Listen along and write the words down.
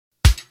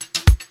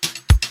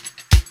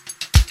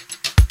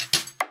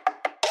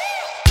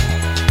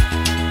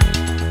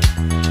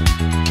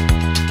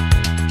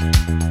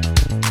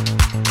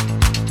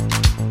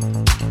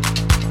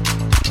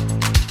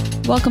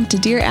Welcome to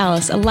Dear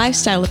Alice, a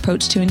lifestyle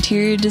approach to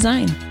interior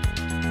design.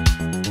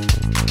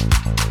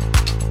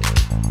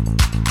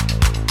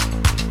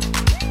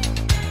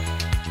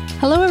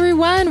 Hello,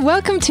 everyone.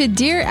 Welcome to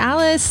Dear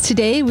Alice.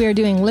 Today we are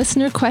doing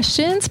listener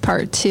questions,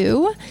 part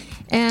 2.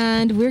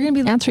 And we're going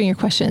to be answering your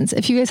questions.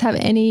 If you guys have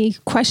any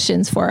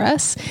questions for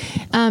us,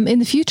 in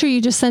the future,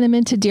 you just send them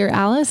in to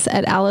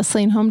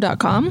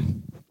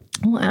dearalice@alicelanehome.com.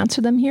 We'll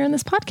answer them here in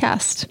this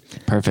podcast.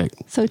 Perfect.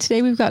 So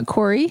today we've got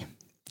Corey.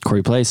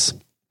 Corey Place.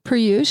 Per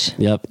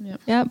usual.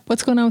 Yep.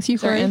 What's going on with you,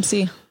 Corey?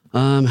 MC.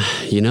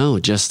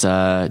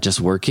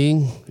 Just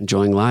working,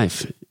 enjoying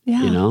life.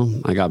 Yeah.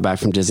 I got back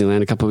from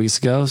Disneyland a couple of weeks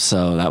ago,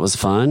 so that was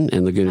fun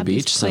in Laguna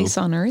Beach. Place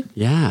on earth.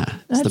 Yeah,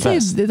 it's the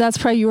best. That's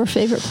probably your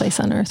favorite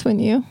place on earth,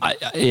 wouldn't you?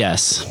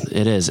 Yes,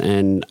 it is.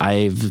 And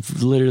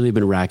I've literally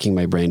been racking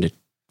my brain to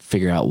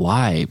figure out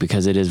why,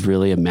 because it is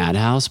really a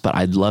madhouse, but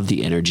I love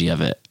the energy of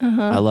it.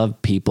 I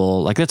love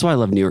people. That's why I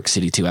love New York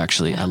City too,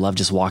 actually. I love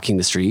just walking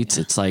the streets.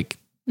 It's like,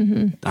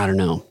 I don't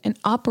know.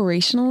 And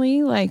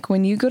operationally,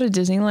 when you go to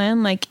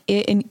Disneyland,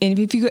 and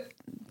if you go,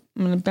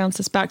 I'm going to bounce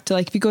this back to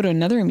if you go to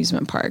another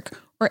amusement park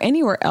or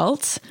anywhere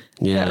else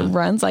that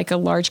runs a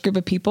large group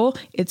of people,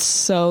 it's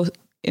so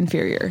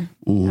inferior.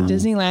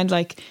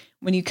 Disneyland,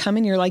 when you come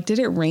in, you're like, did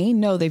it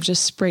rain? No, they've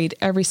just sprayed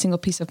every single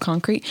piece of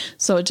concrete.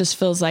 So it just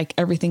feels like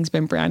everything's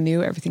been brand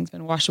new. Everything's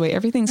been washed away.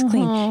 Everything's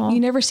clean. You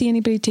never see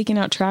anybody taking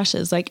out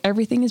trashes.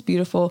 Everything is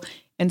beautiful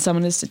and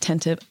someone is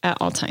attentive at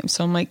all times.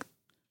 So I'm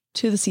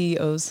to the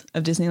CEOs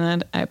of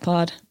Disneyland, I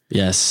applaud.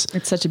 Yes.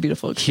 It's such a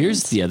beautiful experience.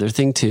 Here's the other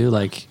thing too.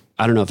 I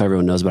don't know if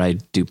everyone knows, but I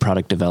do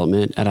product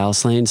development at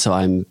Alice Lane.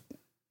 So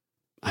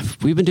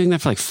we've been doing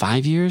that for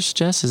 5 years,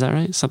 Jess. Is that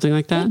right? Something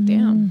like that?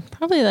 Damn.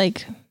 Probably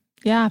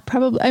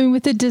probably. I mean,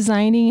 with the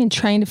designing and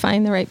trying to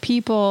find the right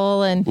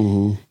people and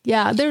we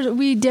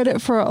did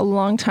it for a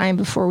long time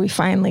before we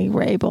finally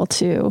were able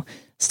to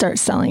start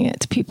selling it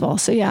to people.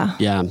 So yeah.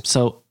 Yeah.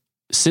 So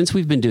since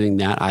we've been doing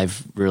that,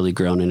 I've really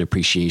grown an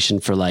appreciation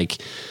for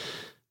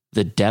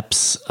the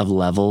depths of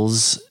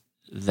levels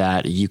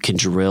that you can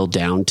drill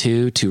down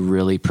to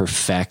really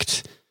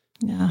perfect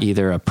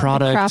either a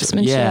product, or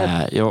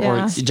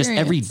just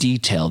every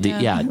detail. The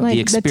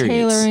experience, the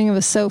tailoring of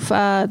a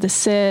sofa, the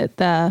sit,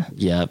 the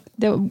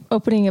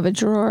opening of a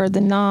drawer,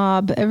 the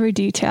knob, every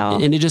detail,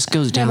 and it just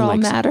goes down. It all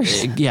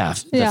matters.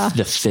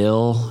 The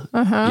fill,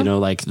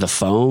 the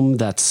foam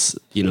that's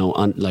in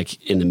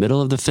the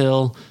middle of the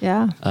fill,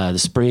 the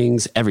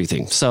springs,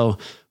 everything. So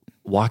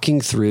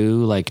walking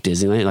through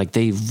Disneyland,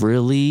 they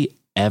really.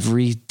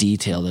 Every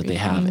detail that they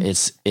have,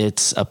 it's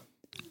a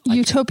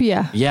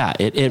utopia. Yeah,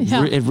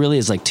 it really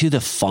is to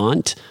the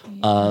font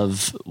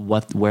of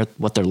what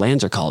their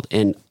lands are called.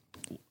 And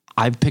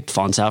I've picked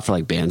fonts out for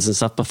bands and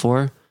stuff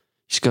before. You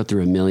just go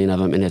through a million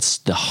of them, and it's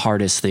the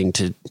hardest thing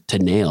to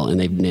nail, and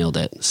they've nailed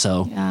it.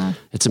 So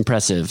it's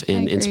impressive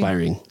and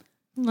inspiring.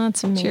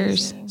 That's amazing.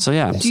 Cheers. So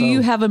yeah. Do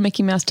you have a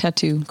Mickey Mouse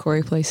tattoo,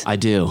 Corey Place? I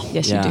do.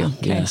 Yes, you do.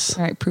 Okay. Yes.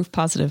 All right. Proof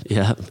positive.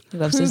 Yeah. He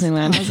loves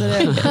Disneyland.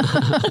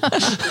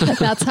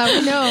 That's how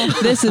we know.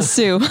 This is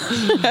Sue.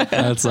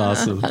 That's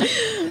awesome.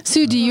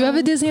 Sue, do you have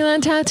a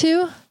Disneyland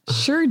tattoo?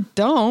 Sure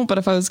don't, but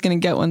if I was going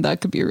to get one, that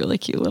could be a really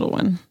cute little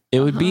one. It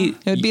would be.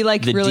 It would be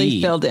really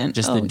D, filled in.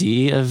 Just the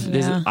D of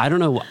Disney. I don't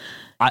know.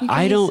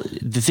 I don't.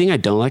 The thing I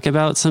don't like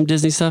about some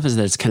Disney stuff is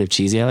that it's kind of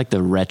cheesy. I like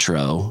the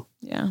retro.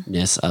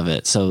 Ness of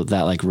it. So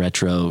that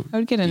retro. I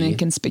would get an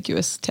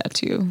inconspicuous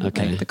tattoo.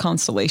 Okay. The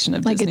constellation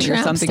of Disney or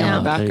something stamp.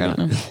 on the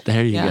background.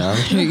 There you go.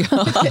 There you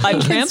go.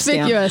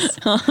 Inconspicuous.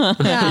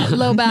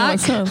 Low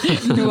back.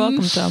 You're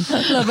welcome, Tom.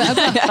 Low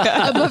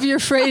back. Above your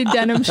frayed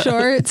denim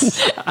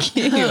shorts.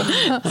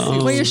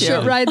 When your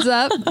shirt rides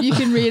up, you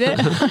can read it.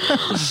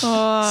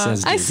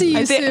 I see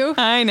you, Sue.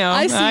 I know.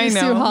 I see you,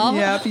 Sue Hall.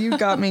 Yep, you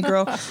got me,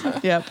 girl.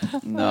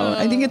 Yep. No,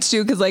 I think it's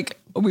true because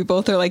we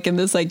both are in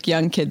this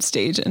young kid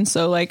stage, and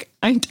so I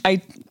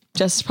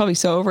Jess is probably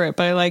so over it,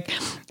 but I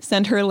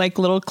send her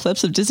little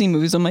clips of Disney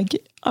movies. I'm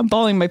I'm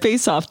bawling my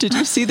face off. Did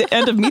you see the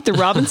end of Meet the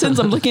Robinsons?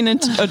 I'm looking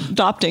into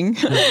adopting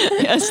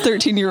as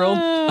 13-year-old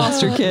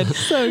foster kid.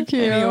 So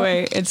cute.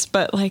 Anyway, it's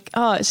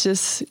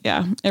just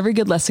every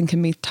good lesson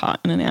can be taught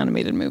in an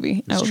animated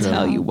movie. I will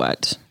tell you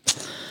what.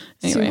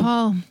 Anyway, Sue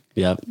Hall.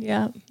 Yep.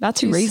 Yeah,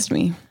 that's who raised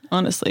me.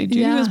 Honestly,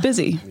 Judy was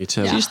busy. Me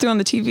too. She just threw on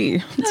the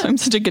TV. That's why I'm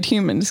such a good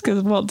human, just because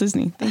of Walt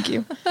Disney. Thank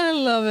you. I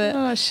love it.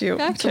 Oh, shoot.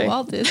 Back to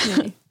Walt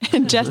Disney.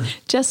 And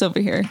Jess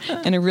over here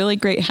in a really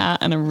great hat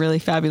and a really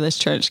fabulous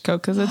trench coat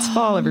because it's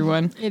fall,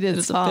 everyone. It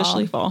is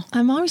officially fall.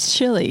 I'm always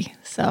chilly,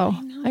 so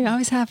I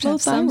always have to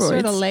have some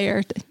sort of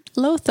layer.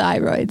 Low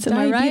thyroids, am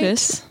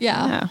Diabetes. I right?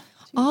 Yeah.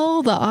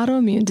 All the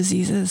autoimmune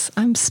diseases.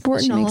 I'm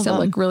sporting all of them. Makes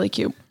it look really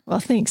cute.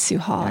 Well, thanks, Sue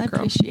Hall. I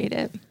appreciate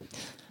it.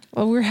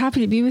 Well, we're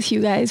happy to be with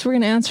you guys. We're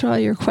going to answer all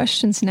your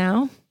questions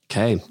now.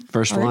 Okay.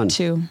 First Part one.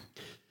 2.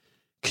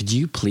 Could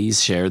you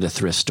please share the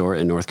thrift store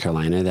in North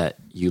Carolina that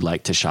you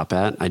like to shop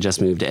at? I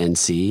just moved to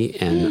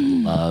NC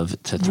and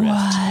love to thrift.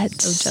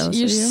 What? So jealous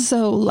You're of you.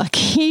 so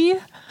lucky.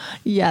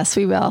 Yes,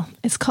 we will.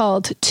 It's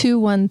called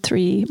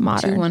 213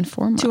 Modern.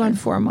 214 Modern.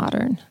 214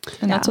 Modern.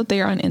 And that's what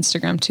they are on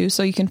Instagram too.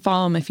 So you can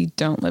follow them if you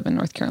don't live in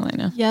North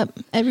Carolina. Yep.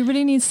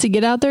 Everybody needs to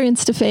get out their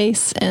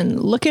InstaFace and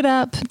look it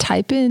up,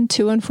 type in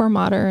 214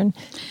 Modern,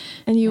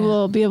 and you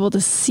will be able to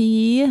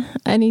see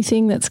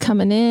anything that's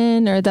coming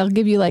in, or they'll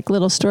give you like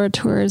little store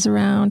tours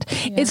around.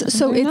 Yeah.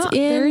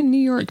 They're in New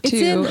York too.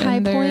 It's in High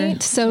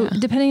Point. So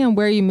depending on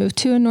where you move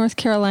to in North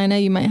Carolina,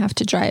 you might have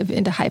to drive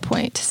into High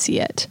Point to see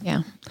it.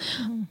 Yeah.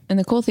 And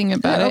the cool thing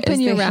about it is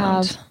they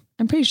have,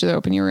 I'm pretty sure they're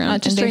open year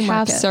round. And they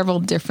have several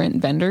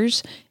different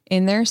vendors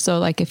in there. So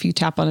like if you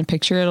tap on a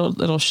picture,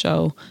 it'll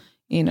show,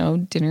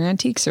 Dinner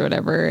Antiques or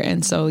whatever.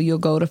 And so you'll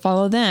go to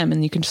follow them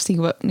and you can see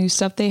what new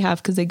stuff they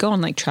have, because they go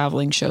on like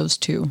traveling shows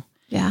too.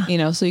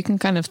 Yeah. So you can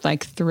kind of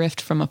like thrift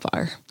from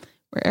afar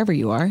wherever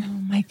you are.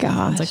 Oh my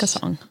gosh. It's like a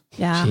song.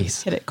 Yeah.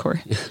 Jeez. Hit it,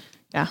 Core.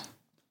 Yeah.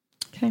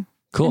 Okay.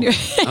 Cool. Anyway.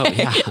 Oh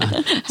yeah.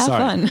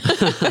 Have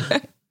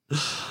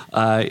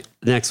fun.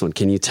 Next one.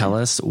 Can you tell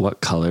us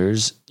what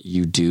colors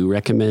you do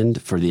recommend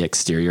for the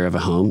exterior of a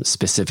home,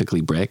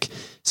 specifically brick,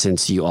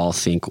 since you all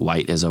think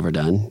white is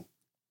overdone?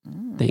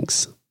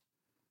 Thanks.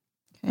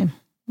 Okay.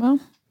 Well,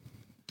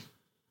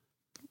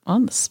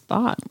 on the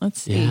spot.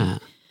 Let's see. Yeah.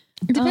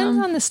 It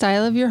depends on the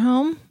style of your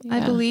home, I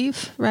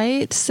believe,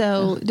 right?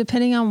 So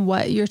depending on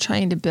what you're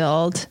trying to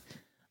build,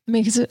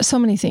 because so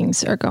many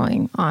things are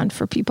going on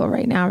for people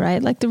right now,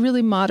 right? Like the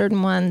really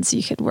modern ones,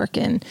 you could work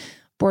in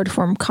board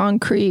form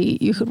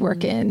concrete, you could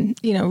work in,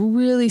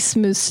 really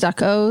smooth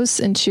stuccos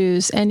and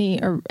choose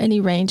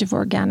any range of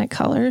organic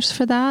colors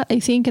for that, I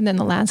think. And then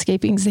the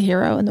landscaping's the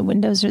hero and the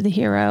windows are the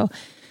hero.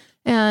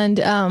 And,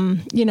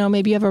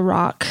 maybe you have a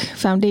rock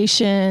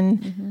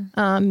foundation,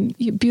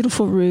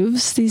 beautiful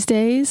roofs these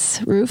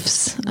days,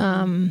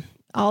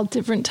 all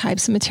different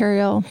types of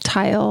material,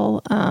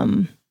 tile,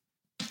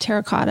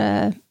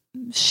 terracotta,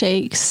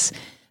 shakes.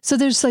 So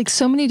there's like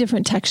so many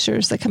different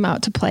textures that come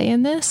out to play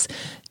in this.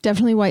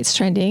 Definitely white's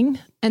trending,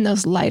 and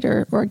those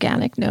lighter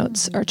organic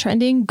notes are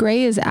trending.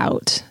 Gray is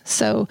out.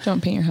 So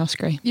don't paint your house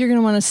gray. You're going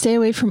to want to stay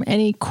away from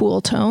any cool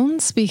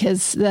tones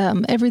because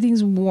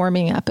everything's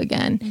warming up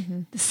again.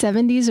 Mm-hmm. The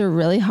 70s are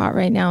really hot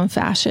right now in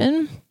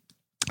fashion.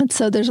 And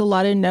so there's a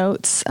lot of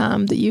notes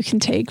that you can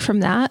take from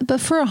that. But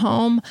for a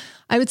home,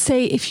 I would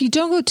say if you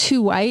don't go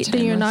too white,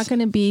 then you're not going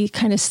to be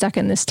kind of stuck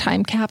in this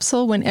time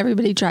capsule when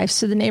everybody drives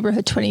to the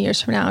neighborhood 20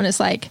 years from now and it's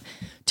like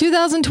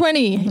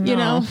 2020,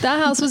 that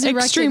house was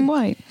erected extreme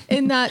white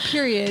in that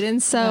period.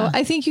 And so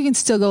I think you can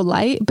still go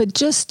light, but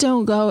just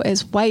don't go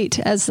as white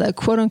as the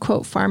quote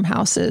unquote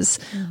farmhouses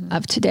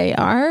of today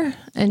are.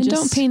 And just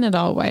don't paint it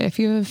all white. If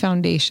you have a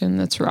foundation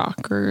that's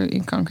rock or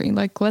in concrete,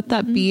 like let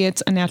that be,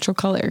 it's a natural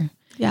color.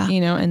 Yeah.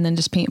 And then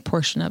just paint a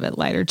portion of it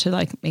lighter to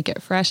like make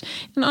it fresh.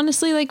 And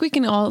honestly, like we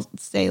can all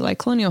say like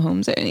colonial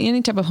homes,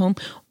 any type of home,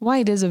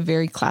 white is a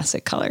very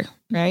classic color,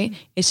 right?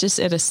 It's just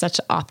at such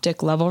an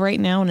optic level right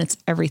now, and it's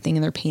everything,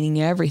 and they're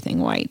painting everything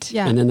white.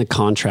 Yeah. And then the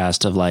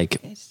contrast of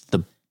like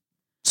the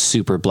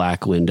super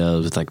black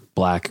windows with like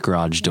black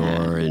garage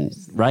door and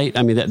right.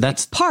 I mean,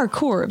 that's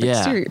parkour of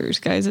exteriors,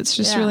 guys. It's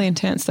just really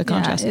intense. The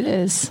contrast. Yeah, it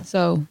is.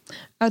 So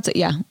I would say,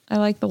 I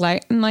like the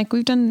light, and like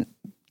we've done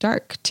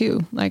dark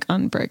too, like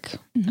on brick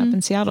up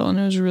in Seattle, and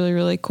it was really,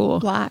 really cool.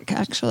 Black,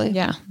 actually.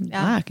 Yeah.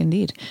 Black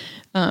indeed.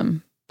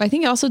 But I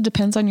think it also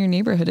depends on your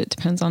neighborhood. It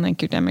depends on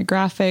like your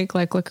demographic,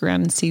 like look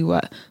around and see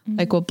what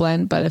like will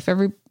blend. But if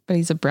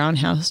everybody's a brown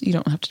house, you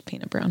don't have to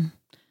paint it brown.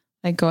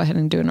 Like go ahead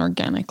and do an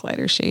organic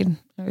lighter shade.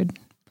 I would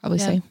probably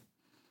say.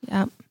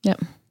 Yep.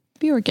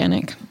 Be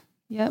organic.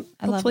 Yep.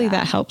 Hopefully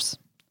that helps.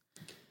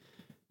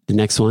 The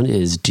next one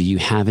is, do you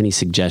have any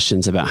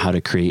suggestions about how to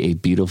create a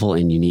beautiful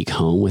and unique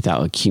home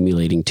without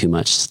accumulating too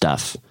much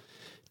stuff?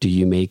 Do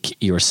you make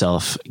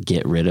yourself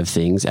get rid of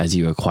things as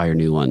you acquire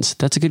new ones?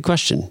 That's a good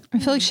question. I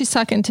feel like she's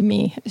talking to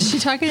me. Is she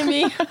talking to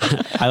me?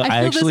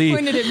 I feel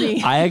disappointed at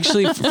me. I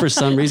actually, for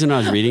some reason, when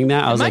I was reading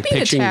that, I was like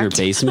picturing your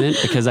basement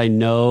because I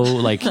know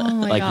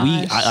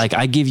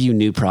I give you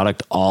new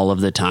product all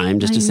of the time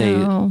just to say,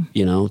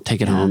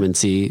 take it home and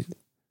see.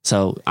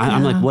 So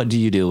I'm like, what do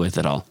you do with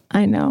it all?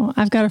 I know.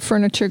 I've got a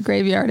furniture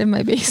graveyard in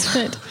my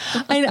basement.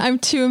 I'm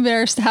too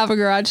embarrassed to have a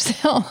garage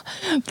sale,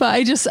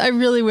 but I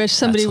really wish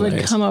somebody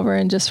would come over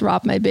and just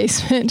rob my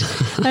basement.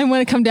 I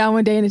want to come down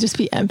one day and it just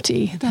be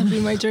empty. That'd be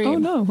my dream. Oh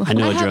no. I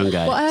know a drone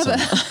guy. Well,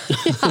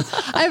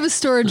 I have a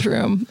storage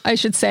room, I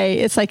should say.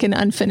 It's like an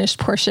unfinished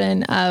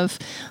portion of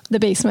the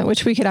basement,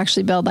 which we could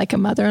actually build like a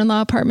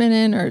mother-in-law apartment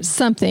in or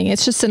something.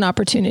 It's just an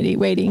opportunity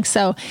waiting.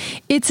 So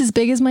it's as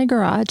big as my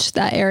garage,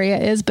 that area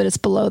is, but it's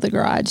below the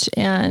garage.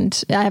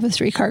 And I have a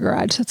 3-car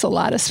garage. That's a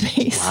lot of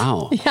space.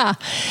 Wow. Yeah.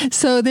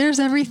 So there's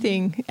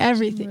everything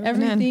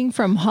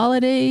from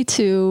holiday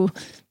to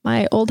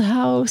my old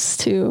house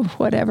to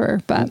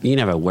whatever, but you can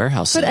have a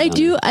warehouse. But I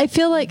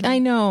feel like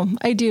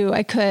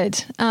I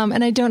could.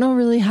 And I don't know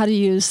really how to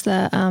use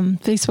the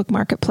Facebook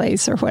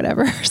Marketplace or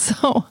whatever.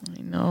 So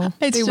No,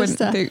 It's you just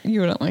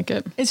wouldn't like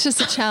it. It's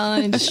just a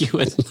challenge. You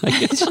wouldn't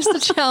like it. It's just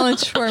a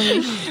challenge for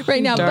me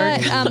right now.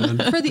 Dark.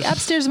 But for the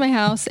upstairs of my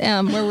house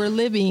where we're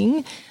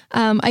living,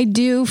 I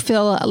do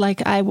feel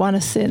like I want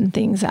to thin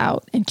things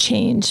out and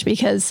change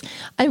because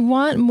I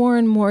want more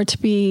and more to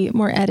be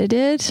more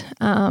edited.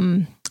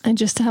 And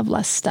just to have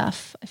less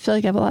stuff. I feel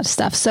like I have a lot of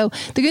stuff. So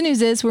the good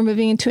news is we're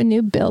moving into a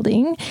new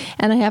building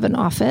and I have an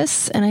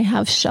office and I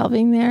have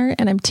shelving there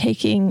and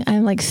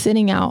I'm like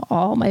thinning out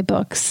all my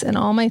books and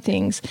all my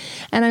things.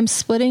 And I'm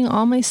splitting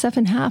all my stuff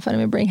in half and I'm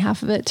going to bring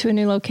half of it to a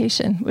new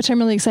location, which I'm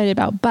really excited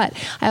about. But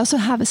I also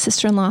have a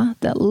sister-in-law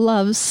that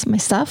loves my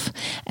stuff.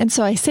 And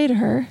so I say to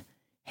her,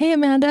 hey,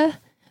 Amanda,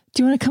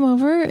 do you want to come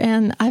over?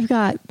 And I've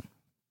got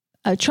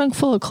a trunk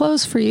full of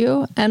clothes for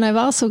you. And I've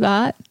also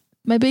got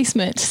my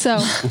basement. So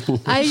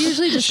I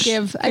usually just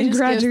give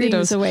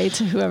things away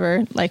to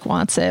whoever like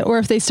wants it. Or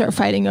if they start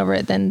fighting over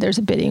it, then there's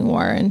a bidding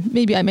war and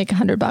maybe I make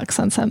 $100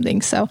 on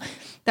something. So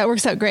that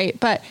works out great.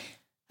 But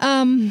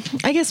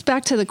I guess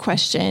back to the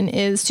question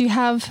is, do you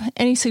have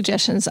any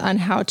suggestions on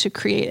how to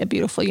create a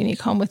beautiful,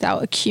 unique home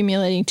without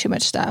accumulating too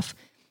much stuff?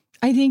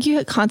 I think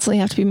you constantly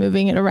have to be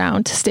moving it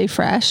around to stay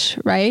fresh,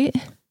 right?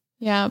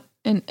 Yeah.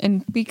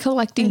 And be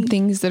collecting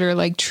things that are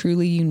like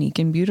truly unique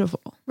and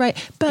beautiful. Right.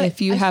 But if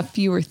you have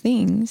fewer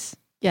things.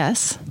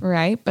 Yes.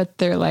 Right. But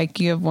they're like,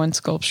 you have one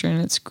sculpture and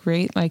it's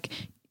great. Like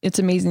it's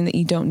amazing that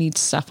you don't need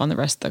stuff on the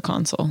rest of the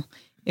console.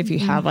 If you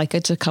have like,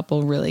 it's a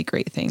couple really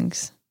great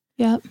things.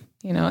 Yep.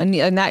 You know,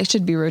 and that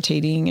should be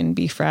rotating and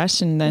be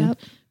fresh. And then,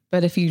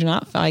 but if you're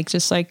not like,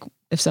 just like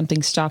if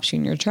something stops you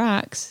in your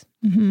tracks,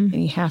 and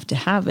you have to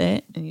have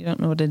it and you don't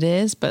know what it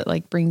is, but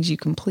like brings you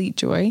complete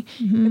joy,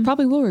 it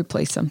probably will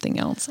replace something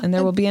else and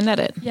there will be an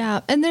edit.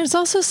 Yeah. And there's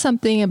also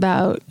something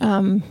about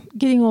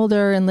getting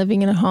older and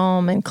living in a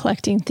home and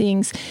collecting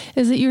things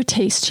is that your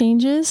taste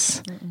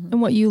changes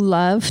and what you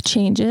love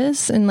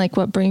changes and like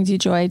what brings you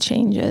joy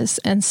changes.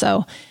 And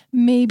so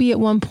maybe at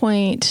one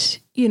point,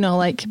 you know,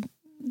 like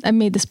I've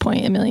made this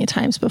point a million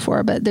times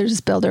before, but there's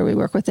this builder we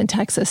work with in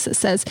Texas that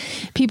says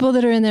people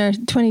that are in their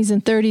 20s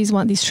and 30s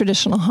want these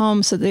traditional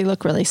homes so they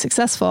look really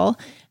successful.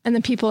 And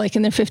then people like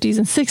in their 50s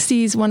and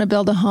 60s want to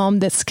build a home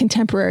that's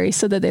contemporary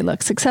so that they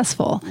look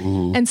successful.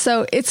 And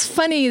so it's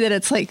funny that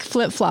it's like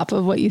flip-flop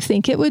of what you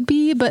think it would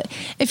be. But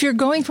if you're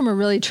going from a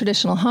really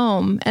traditional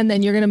home and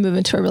then you're going to move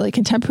into a really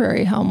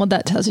contemporary home, well,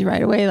 that tells you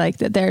right away, like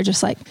that they're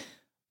just like,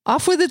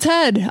 off with its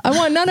head. I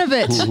want none of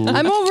it.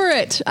 I'm over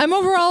it. I'm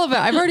over all of it.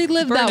 I've already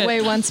lived that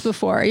way once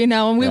before, you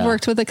know, and we've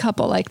worked with a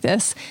couple like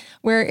this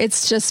where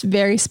it's just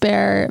very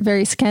spare,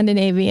 very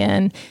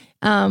Scandinavian.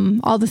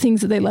 All the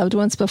things that they loved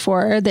once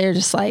before, they're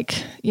just like,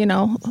 you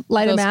know,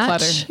 light a match.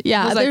 Clutter.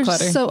 Yeah, they're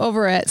so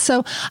over it.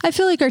 So I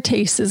feel like our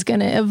taste is going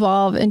to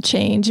evolve and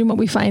change and what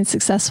we find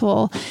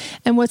successful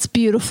and what's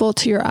beautiful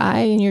to your eye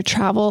in your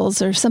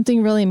travels or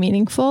something really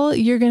meaningful,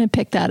 you're going to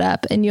pick that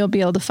up and you'll be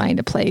able to find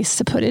a place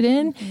to put it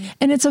in.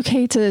 And it's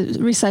okay to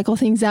recycle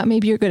things out.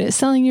 Maybe you're good at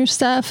selling your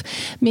stuff.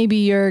 Maybe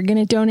you're going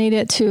to donate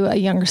it to a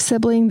younger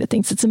sibling that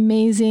thinks it's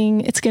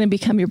amazing. It's going to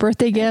become your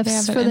birthday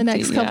gifts for the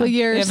next couple of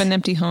years. They have an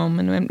empty home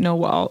and no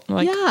wall.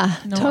 Like,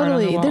 no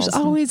totally. There's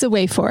always a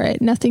way for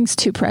it. Nothing's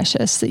too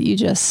precious that you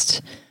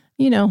just,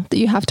 you know, that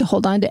you have to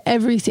hold on to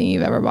everything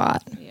you've ever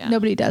bought. Yeah.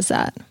 Nobody does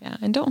that. Yeah.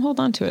 And don't hold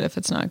on to it if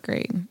it's not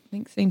great. I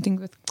think same thing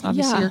with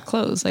obviously your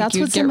clothes. Like that's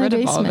you get rid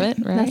of all of it,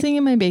 right? Nothing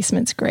in my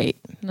basement's great.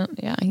 No,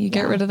 you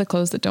get rid of the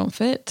clothes that don't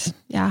fit.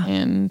 Yeah.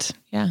 And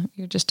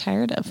you're just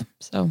tired of.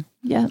 So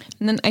yeah.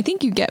 And then I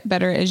think you get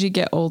better as you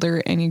get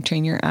older and you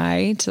train your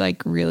eye to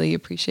like really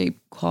appreciate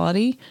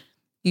quality.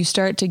 You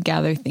start to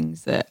gather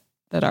things that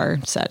are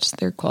such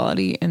their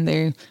quality and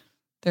they're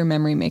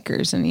memory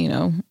makers. And, you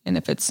know, and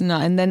if it's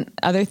not, and then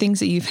other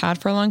things that you've had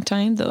for a long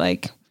time that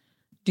like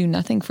do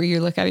nothing for you,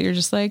 look at it, you're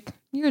just like,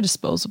 you're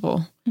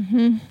disposable.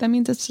 That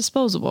means it's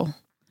disposable.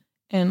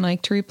 And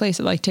like to replace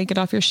it, like take it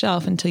off your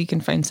shelf until you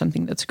can find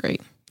something that's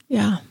great.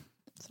 Yeah.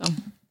 So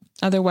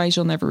otherwise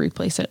you'll never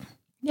replace it.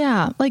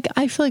 Yeah. Like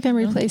I feel like I'm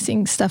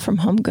replacing stuff from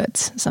Home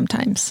Goods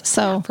sometimes.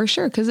 So for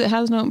sure. Cause it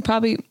has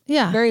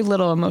very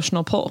little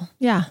emotional pull.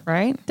 Yeah.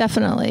 Right.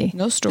 Definitely.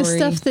 No story. The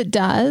stuff that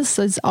does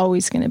is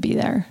always going to be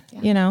there,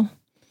 you know?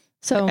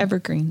 So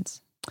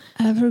evergreens.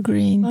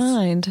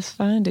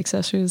 Find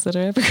accessories that are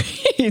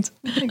evergreens.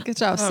 Good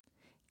job.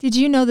 Did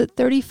you know that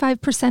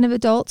 35% of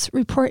adults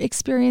report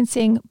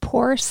experiencing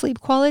poor sleep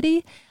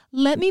quality?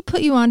 Let me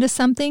put you onto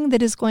something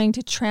that is going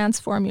to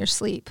transform your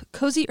sleep.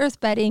 Cozy Earth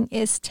bedding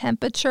is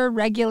temperature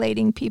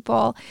regulating,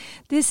 people.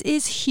 This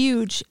is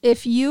huge.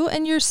 If you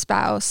and your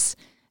spouse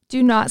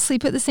do not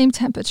sleep at the same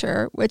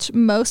temperature, which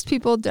most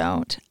people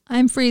don't,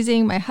 I'm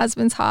freezing, my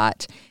husband's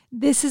hot.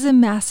 This is a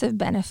massive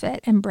benefit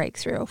and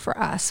breakthrough for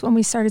us when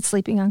we started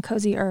sleeping on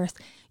Cozy Earth.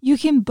 You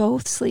can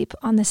both sleep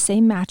on the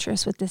same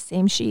mattress with the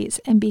same sheets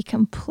and be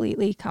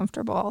completely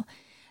comfortable.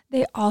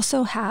 They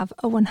also have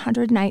a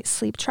 100-night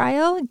sleep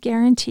trial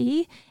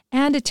guarantee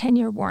and a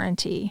 10-year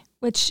warranty,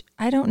 which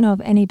I don't know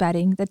of any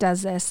bedding that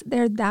does this.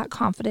 They're that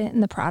confident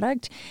in the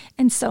product,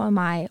 and so am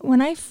I.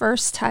 When I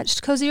first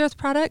touched Cozy Earth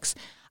products,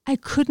 I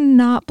could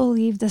not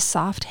believe the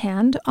soft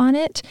hand on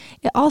it.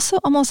 It also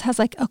almost has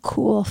like a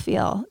cool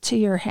feel to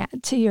your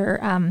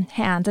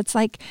hand. It's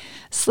like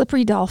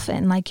slippery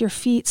dolphin, like your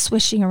feet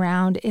swishing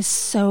around is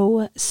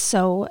so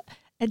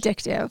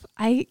addictive.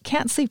 I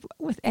can't sleep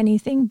with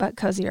anything but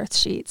Cozy Earth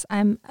sheets.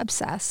 I'm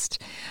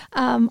obsessed.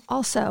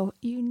 Also,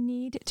 you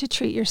need to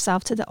treat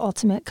yourself to the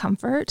ultimate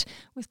comfort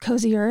with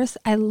Cozy Earth.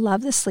 I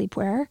love the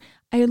sleepwear.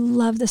 I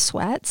love the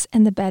sweats,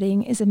 and the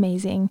bedding is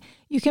amazing.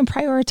 You can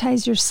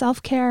prioritize your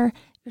self-care,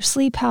 your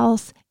sleep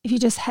health, if you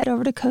just head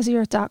over to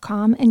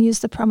cozyearth.com and use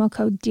the promo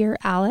code Dear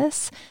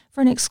Alice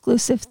for an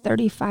exclusive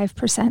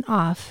 35%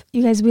 off.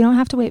 You guys, we don't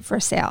have to wait for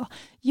a sale.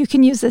 You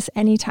can use this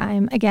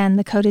anytime. Again,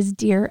 the code is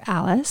Dear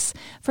Alice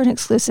for an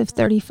exclusive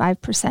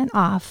 35%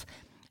 off.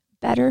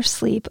 Better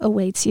sleep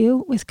awaits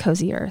you with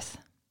Cozy Earth.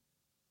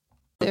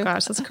 Oh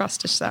gosh, let's cross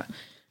stitch that.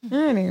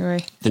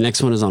 Anyway. The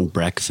next one is on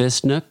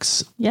breakfast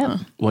nooks. Yeah.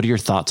 What are your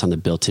thoughts on the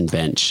built-in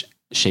bench,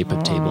 shape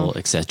of table,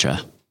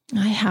 etc.?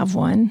 I have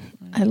one.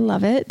 I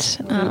love it.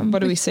 What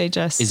do we say,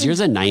 Jess? Is yours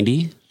a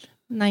 90?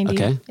 90.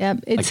 Okay.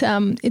 Yep.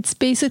 It's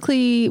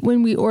basically,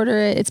 when we order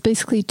it, it's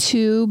basically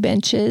 2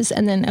 benches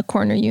and then a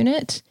corner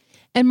unit.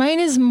 And mine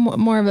is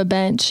more of a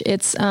bench.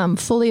 It's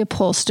fully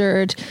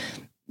upholstered,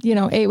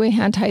 8-way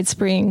hand-tied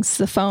springs,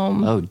 the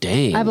foam. Oh,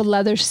 dang. I have a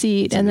leather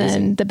seat. That's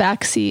amazing. Then the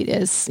back seat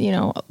is,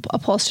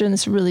 upholstered in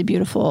this really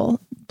beautiful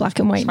black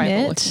and white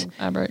knit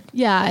fabric.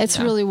 Yeah, it's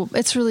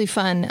really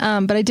fun.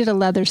 But I did a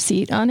leather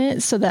seat on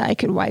it so that I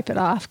could wipe it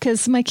off,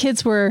 because my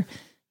kids were,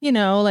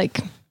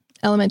 like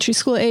elementary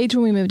school age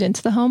when we moved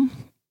into the home.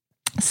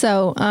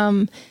 So,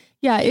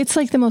 it's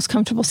like the most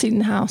comfortable seat in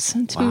the house,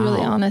 to be really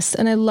honest.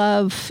 And I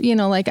love,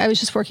 I was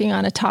just working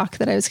on a talk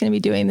that I was going to be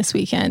doing this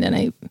weekend, and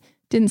I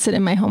didn't sit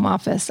in my home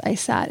office. I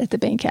sat at the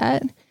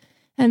banquette.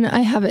 And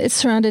it's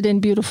surrounded in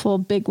beautiful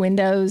big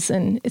windows,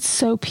 and it's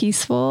so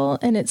peaceful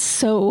and it's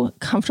so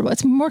comfortable.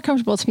 It's more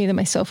comfortable to me than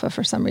my sofa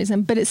for some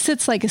reason, but it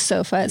sits like a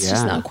sofa. It's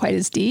just not quite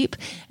as deep.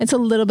 It's a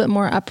little bit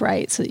more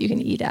upright so that you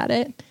can eat at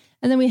it.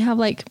 And then we have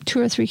like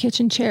 2 or 3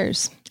 kitchen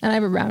chairs, and I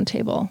have a round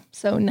table.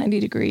 So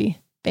 90-degree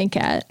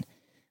banquette,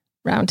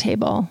 round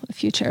table, a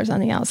few chairs on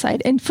the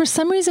outside. And for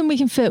some reason we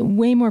can fit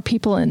way more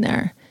people in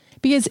there.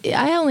 Because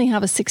I only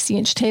have a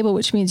 60-inch table,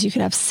 which means you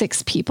could have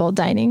 6 people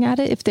dining at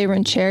it if they were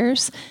in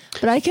chairs.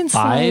 But I can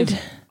 5.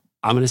 slide.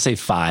 I'm going to say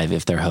 5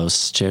 if they're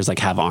host chairs, like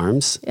have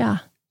arms. Yeah.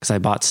 Because I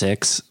bought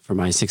 6 for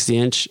my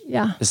 60-inch.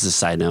 Yeah. This is a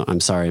side note.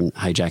 I'm sorry I'm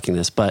hijacking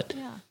this, but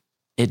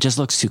it just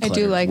looks too cluttered.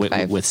 I do like with,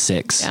 5. With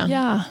 6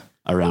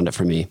 around it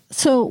for me.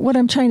 So what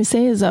I'm trying to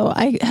say is, though,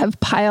 I have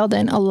piled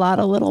in a lot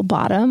of little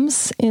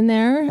bottoms in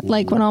there. Mm-hmm.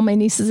 Like when all my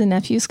nieces and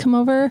nephews come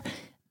over,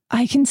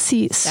 I can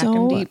see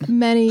so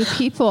many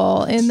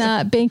people in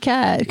that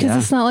banquette, because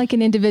it's not like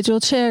an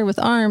individual chair with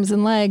arms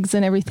and legs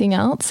and everything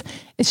else.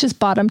 It's just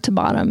bottom to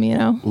bottom,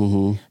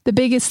 Mm-hmm. The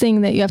biggest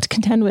thing that you have to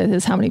contend with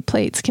is how many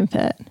plates can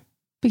fit,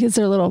 because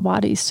their little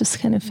bodies just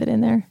kind of fit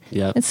in there.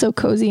 Yeah, it's so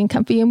cozy and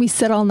comfy, and we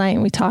sit all night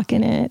and we talk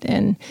in it.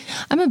 And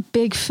I'm a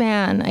big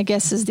fan, I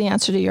guess, is the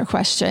answer to your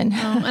question.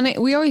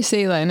 We always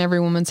say that in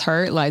every woman's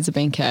heart lies a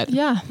banquette.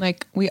 Yeah,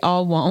 like we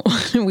all want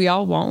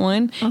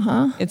one.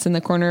 It's in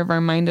the corner of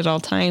our mind at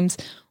all times.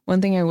 One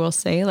thing I will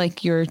say,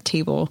 like your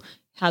table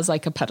has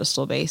like a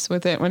pedestal base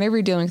with it. Whenever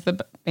you're dealing with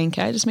the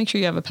banquette, just make sure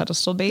you have a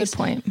pedestal base. Good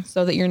point.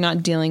 So that you're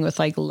not dealing with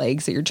like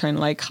legs that you're trying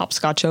to like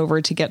hopscotch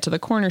over to get to the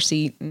corner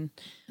seat. And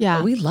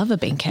we love a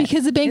banquette.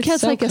 Because the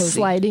banquette's like cozy. A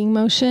sliding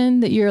motion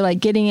that you're like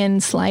getting in,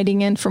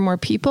 sliding in for more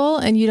people,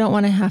 and you don't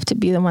want to have to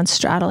be the one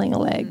straddling a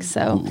leg.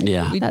 So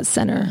that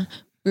center.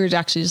 We were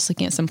actually just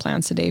looking at some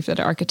plans today that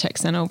our architect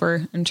sent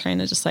over and trying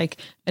to just like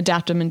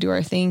adapt them and do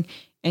our thing.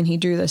 And he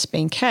drew this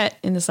banquette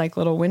in this like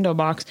little window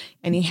box,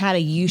 and he had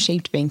a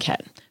U-shaped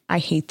banquette. I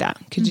hate that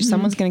because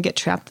someone's going to get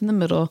trapped in the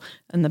middle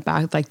and the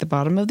back, like the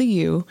bottom of the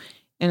U.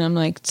 And I'm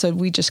like, so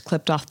we just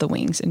clipped off the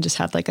wings and just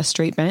had like a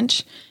straight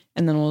bench,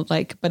 and then we'll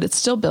but it's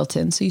still built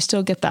in. So you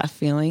still get that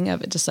feeling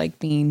of it just like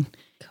being,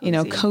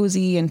 cozy,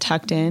 cozy and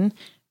tucked in.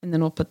 And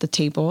then we'll put the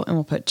table and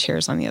we'll put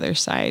chairs on the other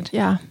side.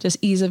 Yeah. Just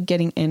ease of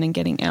getting in and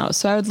getting out.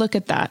 So I would look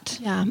at that.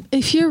 Yeah.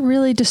 If you're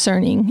really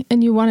discerning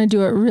and you want to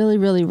do it really,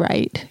 really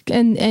right,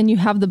 and you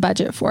have the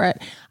budget for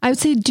it, I would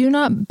say do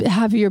not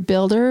have your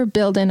builder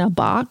build in a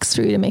box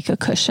for you to make a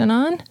cushion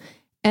on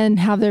and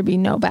have there be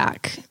no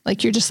back.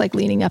 Like you're just like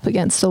leaning up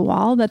against the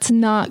wall. That's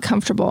not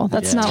comfortable.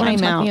 That's not what I'm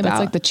talking about. That's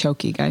like the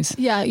chokey, guys.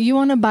 Yeah. You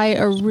want to buy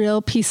a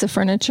real piece of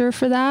furniture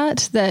for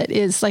that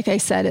is, like I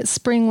said, it's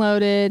spring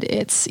loaded.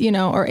 It's,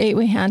 or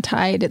 8-way hand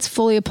tied. It's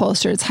fully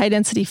upholstered. It's high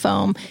density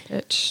foam.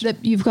 That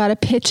you've got a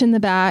pitch in the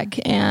back,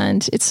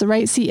 and it's the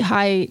right seat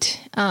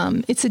height.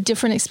 It's a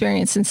different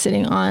experience than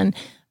sitting on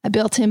a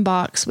built-in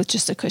box with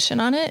just a cushion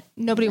on it.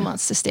 Nobody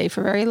wants to stay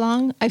for very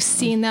long. I've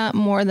seen that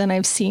more than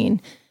I've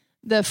seen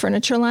the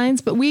furniture lines,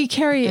 but we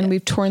carry and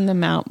we've torn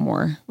them out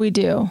more. We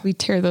do. We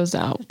tear those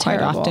out quite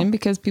often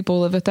because people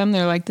live with them.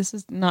 They're like, this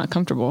is not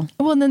comfortable.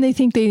 Well, and then they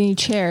think they need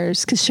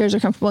chairs because chairs are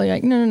comfortable. You're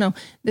like, no.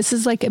 This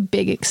is like a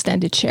big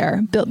extended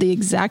chair built the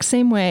exact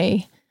same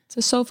way. It's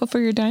a sofa for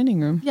your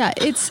dining room. Yeah,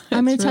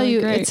 I'm going to tell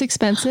you, great. it's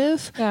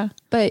expensive. Yeah.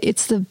 But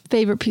it's the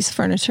favorite piece of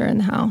furniture in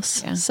the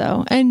house. Yeah.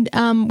 So, and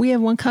we have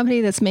one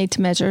company that's made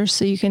to measure,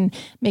 so you can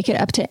make it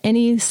up to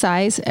any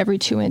size every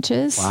 2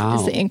 inches. Wow.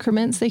 Is the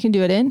increments they can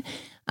do it in.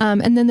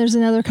 And then there's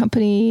another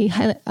company,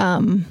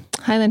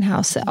 Highland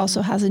House, that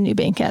also has a new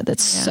banquette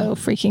that's so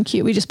freaking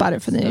cute. We just bought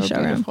it for the new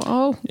showroom. Beautiful.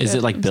 Oh, Is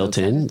it like built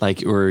in?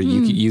 Like, or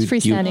you It's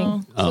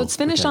freestanding. so it's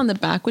finished on the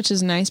back, which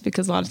is nice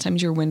because a lot of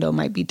times your window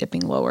might be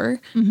dipping lower.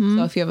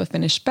 So if you have a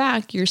finished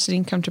back, you're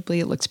sitting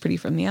comfortably. It looks pretty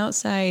from the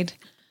outside.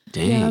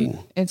 Dang. Yeah,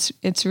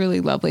 it's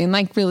really lovely. And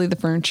like really the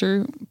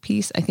furniture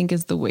piece, I think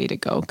is the way to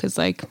go. Cause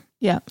like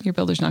your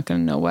builder's not going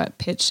to know what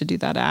pitch to do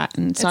that at.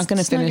 And it's not going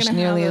to finish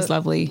nearly as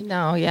lovely.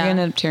 No, You're going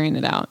to end up tearing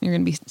it out. You're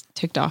going to be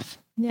ticked off.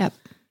 Yep.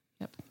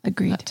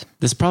 Agreed. But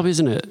This probably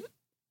isn't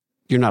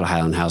you're not a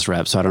Highland House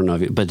rep, so I don't know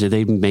but do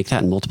they make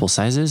that in multiple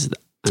sizes?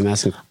 I'm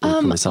asking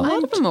for myself. a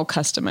lot of them will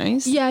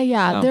customize.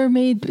 Yeah.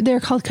 So. They're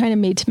called kind of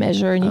made to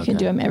measure, and you can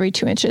do them every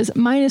 2 inches.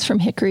 Mine is from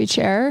Hickory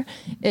Chair.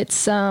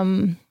 It's,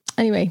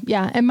 anyway,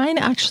 yeah. And mine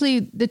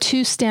actually, the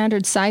two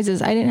standard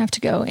sizes, I didn't have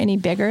to go any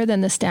bigger than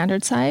the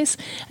standard size.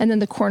 And then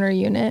the corner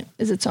unit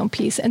is its own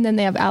piece. And then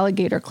they have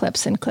alligator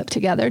clips and clip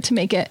together to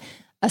make it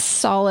a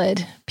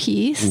solid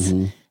piece.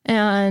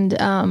 And,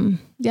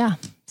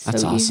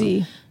 That's so awesome.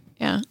 easy.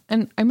 Yeah.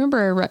 And I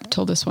remember a rep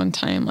told us one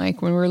time,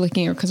 like when we were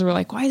looking at, because we're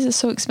like, why is this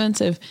so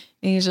expensive?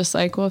 And he's just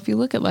like, well, if you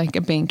look at like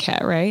a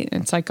banquette, right?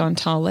 It's like on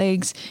tall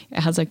legs. It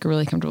has like a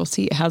really comfortable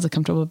seat. It has a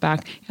comfortable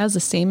back. It has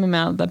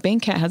the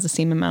banquette has the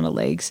same amount of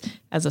legs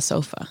as a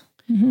sofa,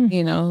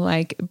 you know,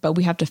 like, but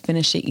we have to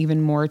finish it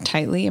even more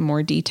tightly and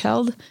more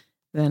detailed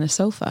than a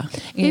sofa,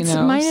 you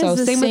know? Mine so is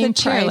the same same with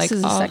a chair, price like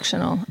as a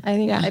sectional. I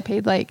think Yeah. I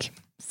paid like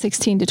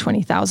 $16,000 to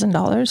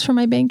 $20,000 for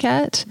my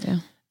banquette. Yeah.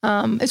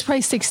 It's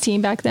probably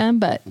 16 back then,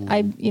 but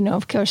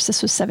of course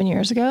this was 7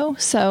 years ago.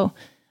 So,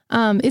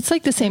 it's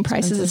like the same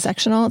price as a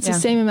sectional. It's the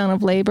same amount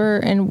of labor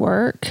and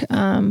work,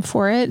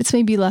 for it. It's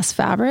maybe less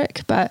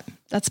fabric, but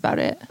that's about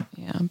it.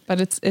 Yeah.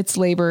 But it's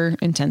labor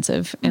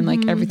intensive and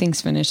like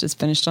everything's finished. It's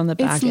finished on the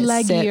back. It's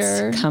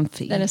leggier sits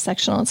comfy than a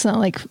sectional. It's not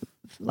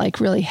like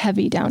really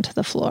heavy down to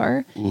the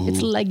floor.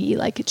 It's leggy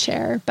like a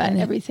chair, but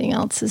everything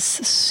else is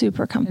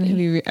super comfy. And have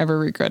you ever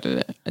regretted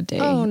it a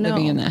day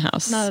living in that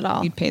house? Not at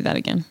all. You'd pay that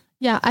again.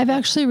 Yeah, I've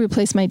actually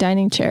replaced my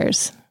dining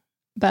chairs,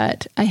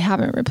 but I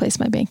haven't replaced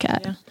my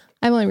banquette. Yeah.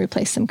 I've only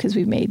replaced them because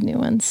we've made new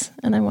ones,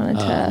 and I wanted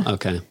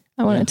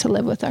to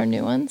live with our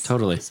new ones.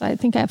 Totally. So I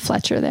think I have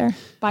Fletcher there.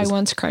 Buy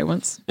once, cry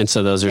once. And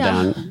so those are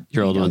down,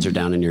 your old ones are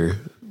down in your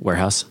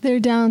warehouse? They're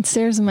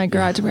downstairs in my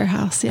garage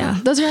warehouse. Yeah,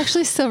 those are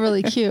actually still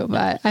really cute,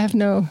 but I have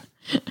no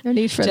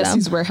need for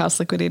Jesse's them. warehouse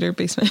liquidator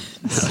basement.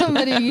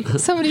 Somebody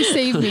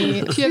save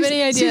me. If you have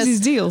any ideas, Susie's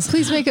deals.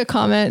 please make a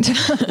comment.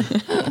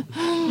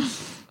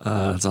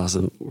 That's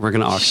awesome. We're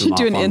going to auction them off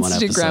Do an on one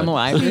Instagram episode.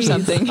 live or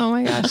something. Oh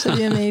my gosh, that'd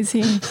be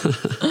amazing.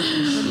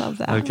 I would love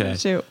that. Okay.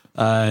 Shoot.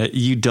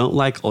 You don't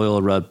like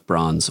oil rub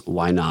bronze.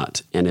 Why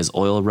not? And is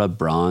oil rub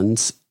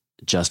bronze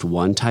just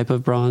one type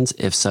of bronze?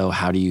 If so,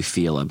 how do you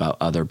feel about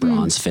other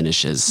bronze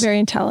finishes? Very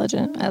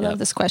intelligent. I love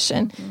this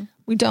question.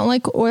 We don't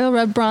like oil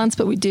rub bronze,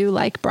 but we do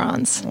like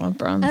bronze. I love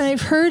bronze. And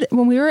I've heard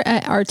when we were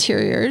at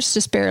Arteriers,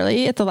 just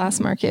barely at the last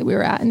market we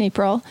were at in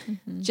April,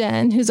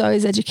 Jen, who's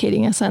always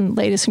educating us on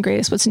latest and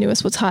greatest, what's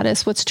newest, what's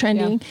hottest, what's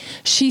trending. Yeah.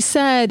 She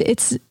said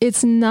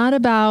it's not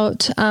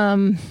about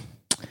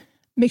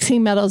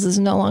mixing metals is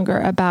no longer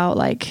about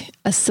like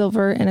a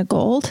silver and a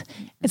gold.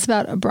 It's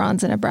about a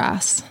bronze and a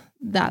brass.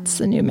 That's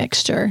the new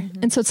mixture.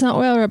 And so it's not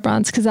oil rub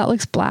bronze because that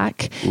looks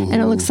black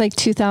and it looks like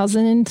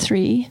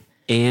 2003.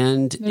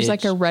 And there's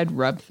like a red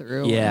rub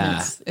through.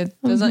 Yeah. It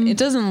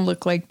doesn't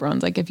look like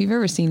bronze. Like if you've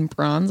ever seen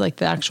bronze, like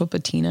the actual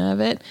patina of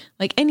it,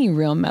 like any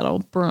real metal,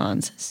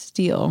 bronze,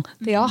 steel,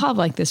 they all have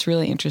like this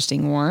really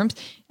interesting warmth.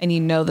 And you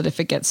know that if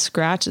it gets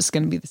scratched, it's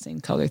going to be the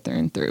same color through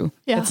and through.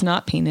 Yeah. It's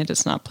not painted.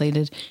 It's not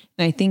plated.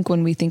 And I think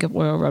when we think of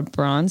oil rub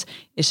bronze,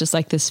 it's just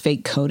like this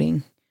fake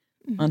coating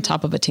on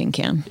top of a tin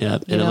can. Yeah,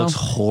 and it looks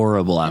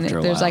horrible after a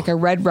while. There's like a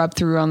red rub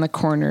through on the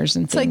corners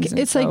and things.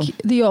 It's like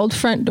the old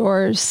front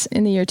doors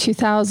in the year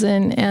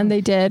 2000, and they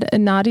did a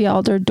Naughty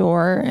Alder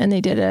door, and they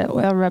did a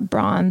oil rub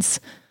bronze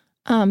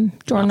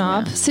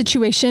doorknob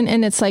situation,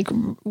 and it's like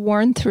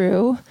worn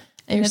through.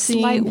 And it's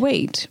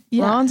lightweight.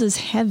 Yeah. Bronze is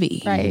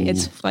heavy. Right.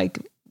 It's like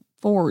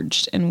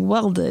forged and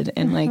welded,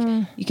 and like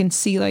you can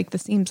see like the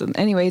seams.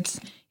 Anyway,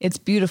 it's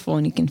beautiful,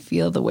 and you can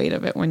feel the weight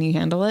of it when you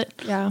handle it.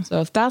 Yeah.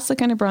 So if that's the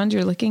kind of bronze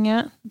you're looking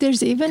at,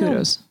 there's even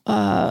kudos.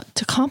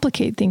 To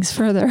complicate things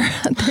further,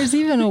 there's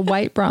even a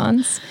white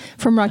bronze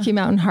from Rocky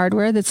Mountain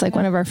Hardware that's like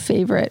one of our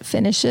favorite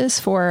finishes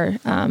for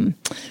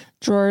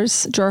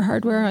drawer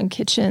hardware on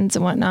kitchens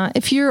and whatnot.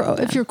 If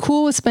you're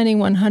cool with spending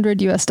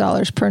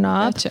 $100 per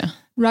knob. Gotcha.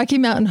 Rocky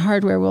Mountain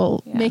Hardware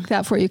will make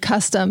that for you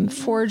custom,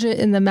 forge it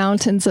in the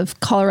mountains of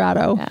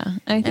Colorado. Yeah. And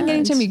I think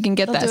anytime you can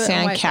get that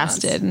sand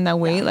casted and that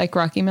weight, like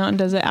Rocky Mountain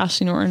does it,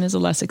 Ashley Norton is a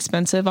less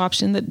expensive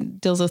option that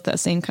deals with that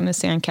same kind of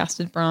sand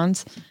casted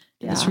bronze.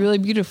 Yeah. It's really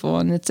beautiful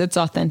and it's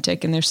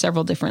authentic, and there's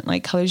several different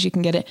like colors you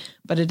can get it,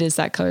 but it is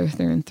that color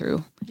through and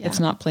through. It's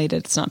not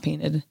plated. It's not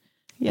painted.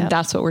 Yeah.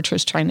 That's what we're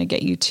just trying to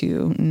get you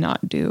to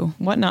not do.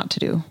 What not to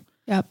do.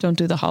 Yep. Don't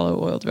do the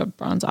hollow oiled rub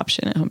bronze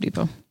option at Home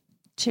Depot.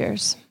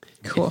 Cheers.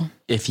 Cool.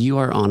 If you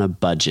are on a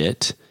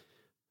budget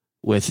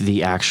with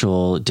the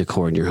actual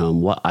decor in your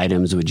home, what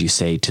items would you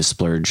say to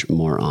splurge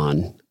more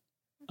on?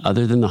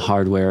 Other than the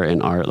hardware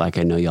and art, like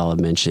I know y'all have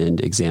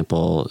mentioned,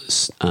 example,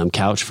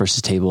 couch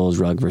versus tables,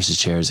 rug versus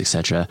chairs,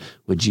 etc.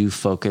 Would you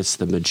focus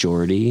the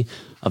majority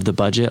of the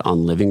budget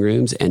on living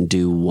rooms and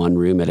do one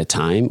room at a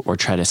time, or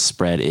try to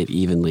spread it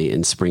evenly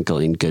and sprinkle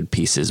in good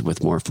pieces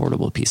with more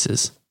affordable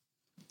pieces?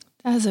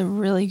 That is a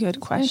really good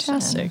question.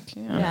 Fantastic.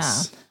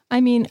 Yes. Yeah.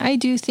 I mean, I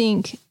do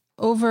think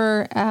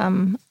over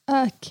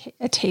a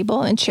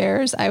table and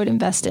chairs, I would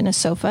invest in a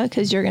sofa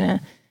because you're going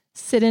to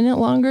sit in it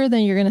longer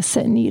than you're going to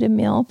sit and eat a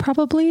meal,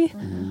 probably.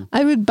 Mm-hmm.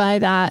 I would buy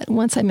that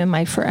once I'm in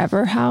my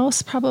forever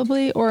house,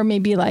 probably, or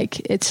maybe like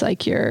it's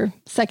like your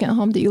second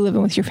home that you live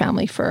in with your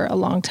family for a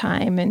long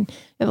time and you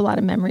have a lot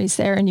of memories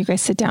there and you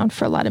guys sit down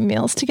for a lot of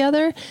meals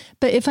together.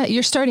 But if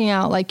you're starting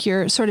out like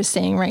you're sort of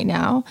saying right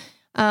now,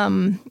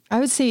 I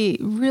would say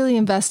really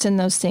invest in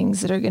those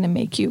things that are going to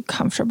make you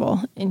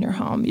comfortable in your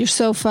home. Your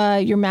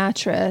sofa, your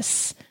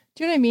mattress.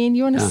 Do you know what I mean?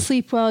 You want to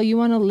sleep well, you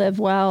want to live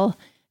well.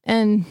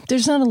 And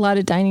there's not a lot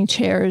of dining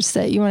chairs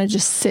that you want to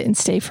just sit and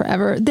stay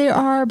forever. There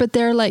are, but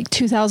they're like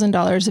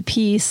 $2,000 a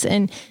piece.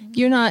 And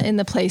you're not in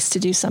the place to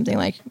do something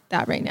like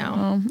that right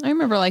now. I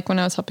remember like when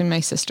I was helping my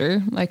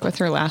sister, like with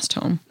her last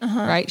home,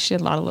 right? She had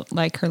a lot of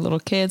like her little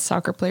kids,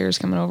 soccer players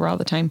coming over all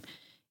the time.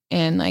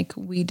 And like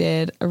we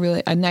did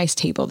a nice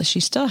table that she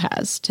still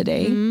has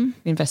today. Mm-hmm.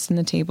 We invested in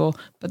the table,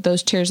 but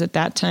those chairs at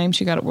that time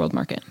she got at World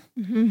Market,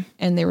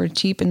 and they were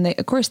cheap. And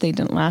of course they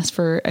didn't last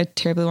for a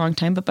terribly long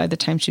time, but by the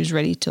time she was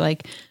ready to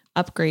like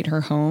upgrade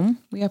her home,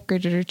 we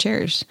upgraded her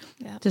chairs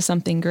to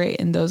something great.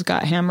 And those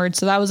got hammered.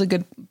 So that was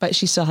but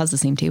she still has the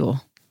same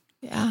table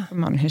from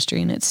Modern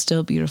History, and it's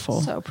still beautiful.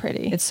 So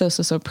pretty. It's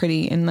so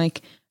pretty. And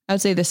like, I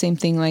would say the same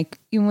thing, like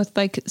even with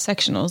like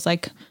sectionals,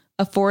 like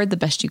afford the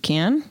best you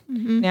can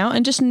now,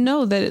 and just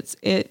know that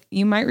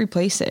you might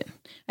replace it.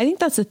 I think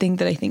that's the thing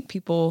that I think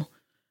people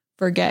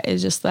forget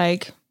is just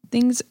like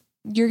things,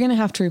 you're going to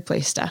have to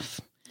replace stuff.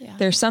 Yeah.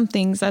 There's some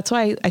things, that's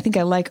why I think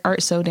I like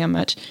art so damn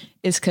much,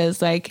 is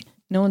because like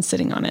no one's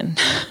sitting on it,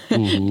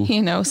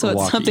 you know, so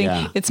it's something,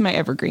 it's my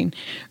evergreen,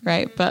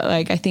 right? But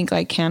like, I think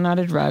like hand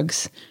knotted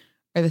rugs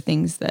are the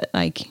things that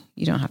like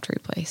you don't have to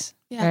replace,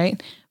 right?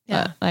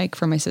 Yeah. But like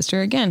for my sister,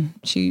 again,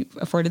 she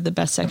afforded the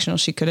best sectional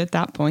she could at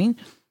that point.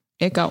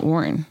 It got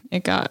worn.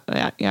 It got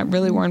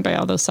really worn by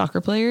all those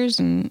soccer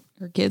players and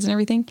her kids and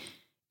everything.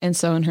 And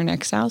so in her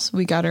next house,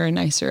 we got her a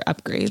nicer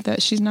upgrade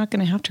that she's not going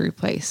to have to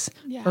replace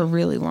for a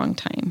really long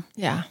time.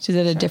 Yeah. She's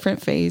at a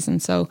different phase.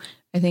 And so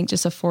I think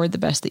just afford the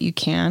best that you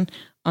can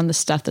on the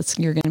stuff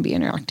you're going to be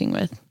interacting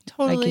with.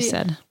 Totally. Like you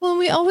said. Well,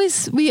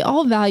 we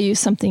all value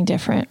something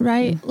different,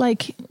 right? Mm-hmm.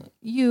 Like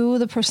you,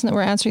 the person that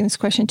we're answering this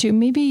question to,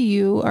 maybe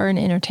you are an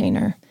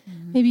entertainer.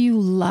 Mm-hmm. Maybe you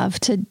love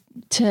to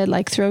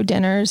like throw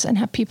dinners and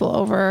have people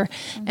over,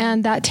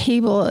 and that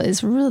table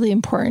is really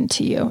important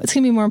to you. It's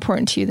going to be more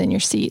important to you than your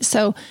seat.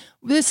 So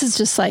this is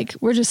just like,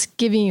 we're just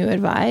giving you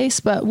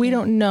advice, but we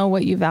don't know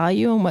what you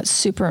value and what's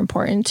super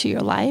important to your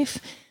life.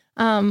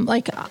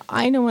 Like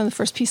I know one of the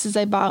first pieces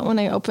I bought when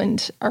I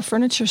opened our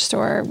furniture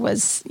store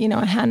was,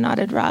 a hand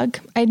knotted rug.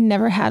 I'd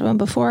never had one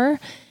before.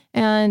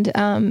 And,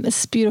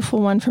 this beautiful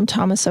one from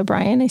Thomas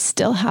O'Brien. I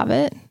still have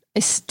it. I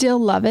still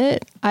love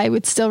it. I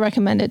would still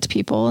recommend it to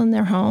people in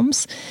their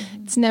homes.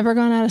 It's never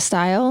gone out of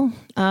style.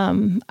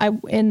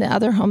 In the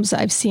other homes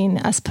I've seen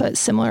us put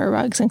similar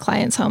rugs in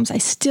clients' homes, I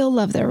still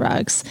love their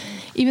rugs.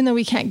 Even though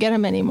we can't get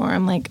them anymore,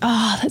 I'm like,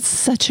 oh, that's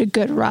such a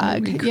good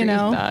rug,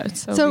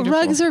 So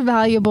rugs are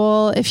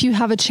valuable. If you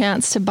have a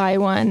chance to buy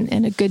one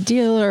in a good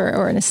deal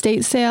or an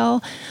estate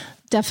sale,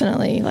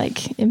 definitely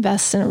like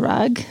invest in a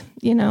rug.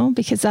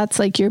 Because that's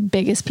like your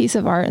biggest piece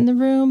of art in the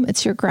room.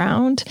 It's your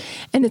ground,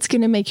 and it's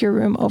going to make your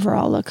room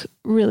overall look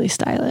really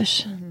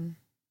stylish. Mm-hmm.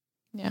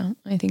 Yeah.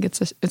 I think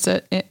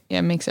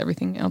it makes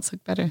everything else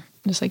look better.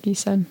 Just like you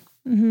said,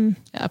 it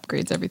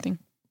upgrades everything.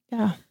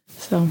 Yeah.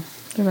 So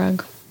the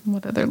rug,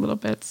 what other little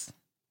bits?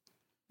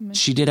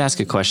 She did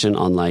ask a question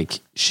on like,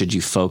 should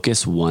you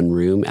focus one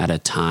room at a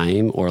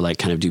time or like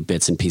kind of do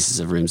bits and pieces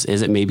of rooms?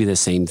 Is it maybe the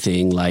same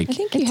thing? Like, I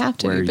think you have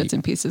to do bits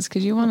and pieces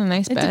because you want a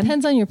nice bed. It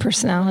depends on your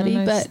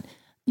personality, but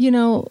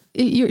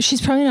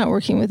she's probably not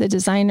working with a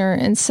designer.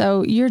 And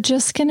so you're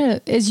just going to,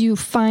 as you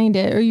find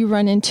it or you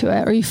run into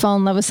it or you fall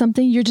in love with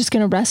something, you're just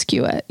going to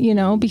rescue it,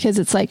 because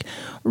it's like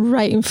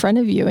right in front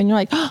of you and you're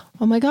like, oh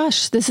my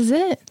gosh, this is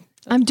it.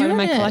 I'm doing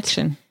my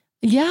collection.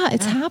 Yeah,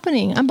 it's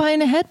happening. I'm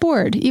buying a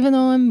headboard, even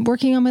though I'm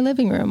working on my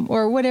living room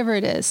or whatever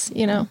it is,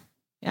 Yeah,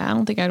 I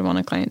don't think I'd want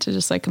a client to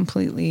just like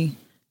completely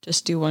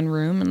just do one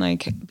room and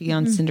like be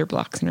on cinder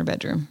blocks in her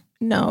bedroom.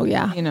 No,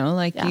 yeah.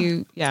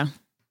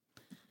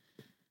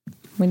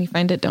 When you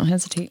find it, don't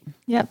hesitate.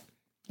 Yep.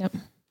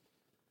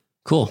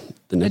 Cool.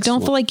 But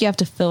don't feel like you have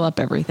to fill up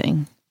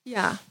everything.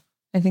 Yeah.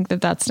 I think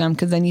that that's dumb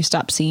because then you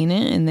stop seeing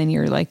it and then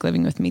you're like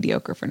living with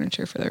mediocre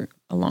furniture for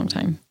a long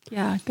time.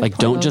 Yeah. Like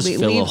don't just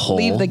fill a hole.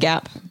 Leave the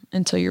gap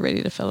until you're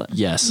ready to fill it.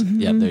 Yes. Mm-hmm.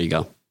 Yep. There you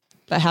go.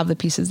 But have the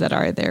pieces that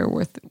are there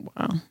worth,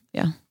 wow.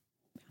 Yeah.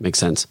 Makes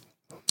sense.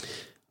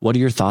 What are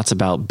your thoughts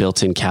about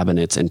built-in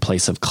cabinets in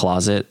place of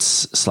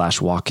closets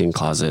 / walk-in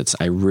closets?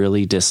 I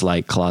really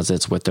dislike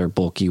closets with their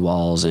bulky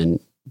walls and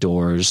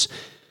doors.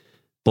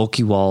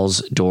 Bulky walls,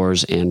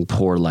 doors, and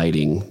poor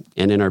lighting.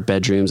 And in our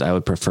bedrooms, I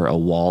would prefer a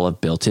wall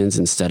of built-ins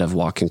instead of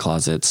walk-in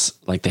closets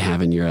like they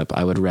have in Europe.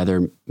 I would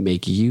rather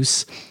make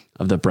use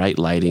of the bright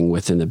lighting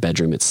within the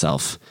bedroom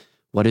itself.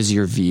 What is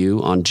your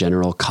view on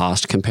general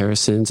cost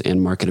comparisons and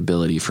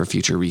marketability for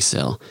future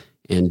resale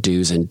and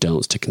do's and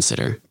don'ts to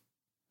consider?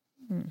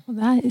 Well,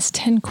 that is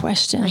 10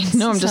 questions.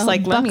 No, I'm just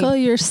like, buckle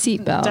your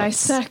seatbelt.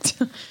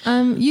 Dissect.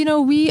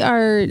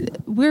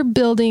 We're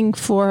building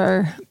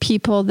for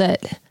people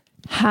that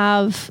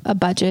have a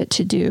budget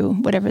to do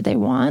whatever they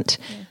want.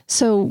 Yeah.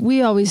 So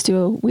we always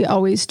do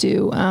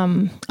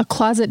a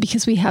closet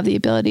because we have the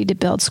ability to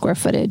build square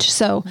footage.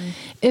 So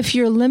if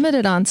you're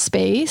limited on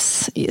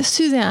space,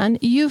 Suzanne,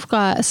 you've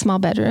got a small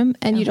bedroom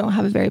and you don't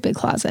have a very big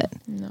closet.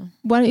 No.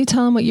 Why don't you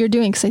tell them what you're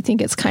doing? Because I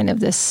think it's kind of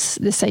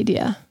this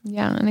idea.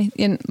 Yeah.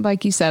 And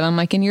like you said, I'm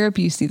like in Europe,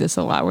 you see this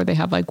a lot where they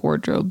have like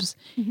wardrobes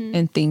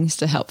and things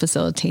to help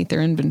facilitate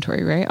their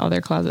inventory, right? All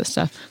their closet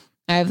stuff.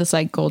 I have this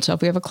like gold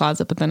shelf. We have a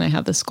closet, but then I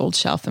have this gold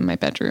shelf in my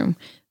bedroom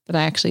that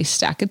I actually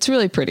stack. It's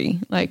really pretty.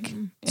 Like,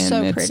 and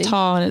so it's pretty.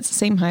 Tall and it's the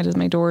same height as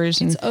my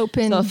doors. And it's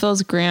open. So it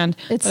feels grand.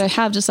 But I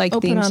have just like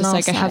things, just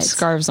like sides. I have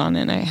scarves on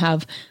it and I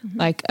have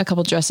like a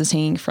couple dresses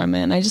hanging from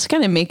it. And I just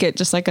kind of make it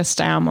just like a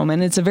style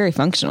moment. It's a very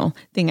functional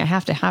thing. I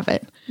have to have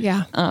it.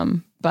 Yeah.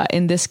 But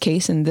in this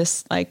case, in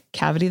this like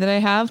cavity that I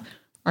have,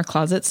 our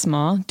closet's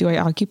small. Do I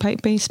occupy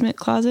basement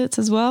closets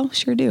as well?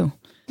 Sure do.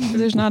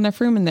 There's not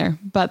enough room in there,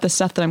 but the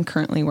stuff that I'm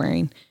currently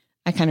wearing,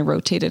 I kind of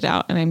rotate it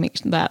out and I make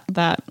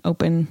that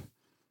open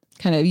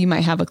kind of, you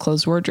might have a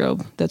closed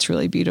wardrobe that's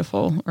really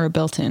beautiful or a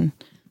built-in.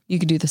 You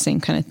could do the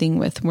same kind of thing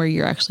with where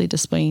you're actually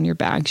displaying your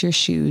bags, your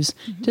shoes,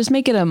 just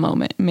make it a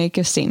moment, make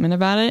a statement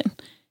about it.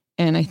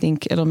 And I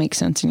think it'll make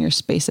sense in your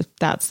space if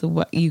that's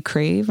what you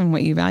crave and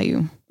what you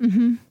value.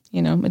 Mm-hmm.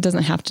 You know, it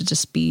doesn't have to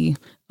just be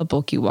a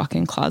bulky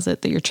walk-in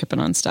closet that you're tripping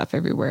on stuff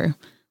everywhere.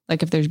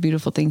 Like if there's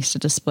beautiful things to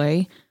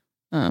display,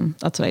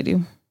 that's what I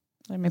do.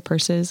 I have my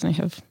purses and I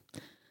have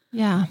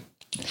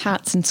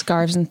hats and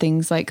scarves and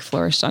things like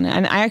flourished on it.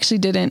 And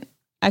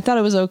I thought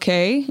it was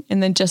okay.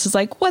 And then Jess is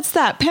like, what's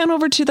that? Pan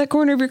over to that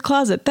corner of your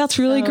closet. That's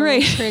really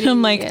great. And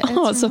I'm like,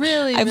 so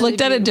really, I've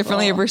looked at it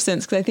differently ever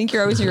since. Cause I think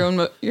you're always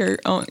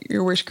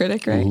your worst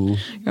critic, right?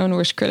 Mm-hmm. Your own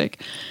worst critic.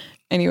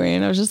 Anyway,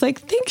 and I was just like,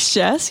 thanks,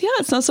 Jess. Yeah,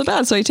 it's not so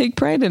bad. So I take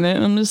pride in it.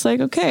 And I'm just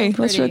like, okay,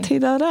 let's rotate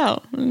that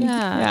out.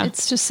 Yeah,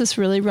 it's just this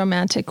really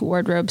romantic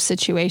wardrobe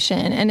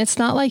situation. And it's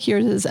not like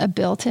yours is a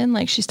built-in,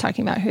 like she's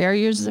talking about here.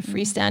 Yours is a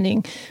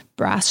freestanding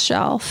brass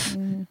shelf.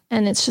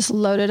 And it's just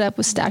loaded up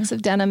with stacks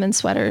of denim and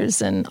sweaters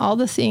and all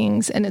the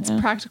things. And it's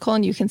practical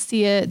and you can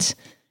see it.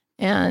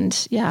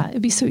 And yeah,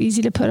 it'd be so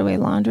easy to put away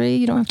laundry.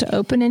 You don't have to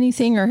open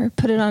anything or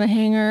put it on a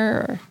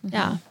hanger.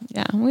 Yeah.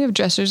 We have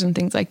dressers and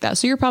things like that.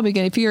 So you're probably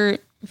going to,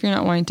 if you're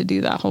not wanting to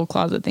do that whole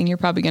closet thing, you're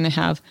probably going to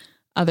have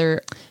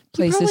other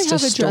places to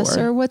store. A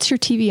dresser. What's your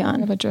TV on? I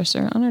have a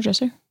dresser on our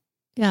dresser.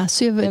 Yeah.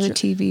 So you have a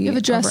TV. You have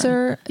a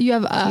dresser. You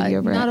have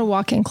not a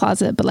walk-in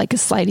closet, but like a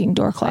sliding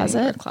door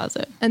closet.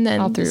 And then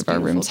all three of our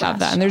rooms have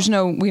that.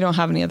 And we don't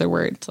have any other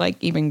where to like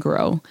even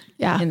grow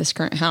in this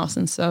current house.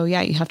 And so,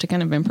 you have to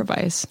kind of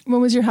improvise.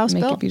 When was your house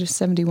built? Make it beautiful.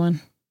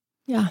 71.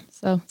 Yeah.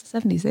 So the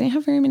 70s, they didn't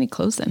have very many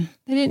clothes then.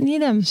 They didn't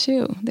need them.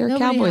 Shoot. They were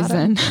cowboys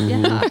then.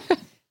 Yeah,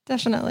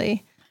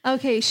 definitely.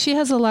 Okay, she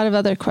has a lot of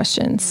other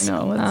questions.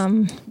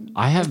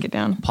 I have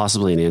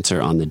possibly an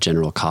answer on the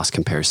general cost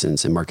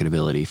comparisons and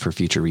marketability for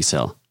future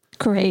resale.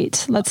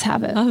 Great. Let's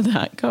have it. Love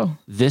that. Go.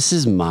 This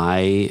is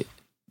an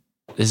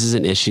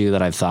issue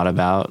that I've thought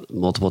about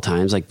multiple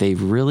times. Like they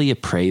really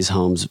appraise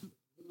homes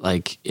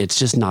like it's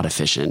just not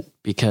efficient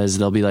because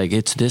they'll be like,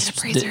 it's this,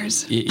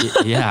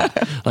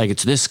 like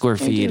it's this square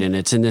feet and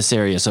it's in this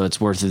area. So it's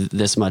worth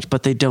this much,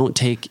 but they don't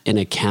take in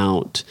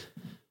account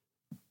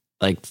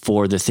like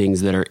for the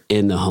things that are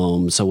in the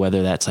home. So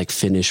whether that's like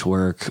finish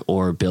work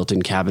or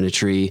built-in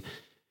cabinetry.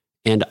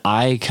 And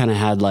I kind of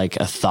had like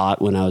a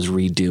thought when I was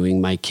redoing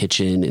my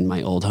kitchen in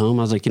my old home.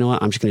 I was like, you know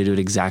what? I'm just going to do it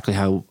exactly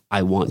how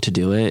I want to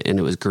do it. And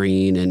it was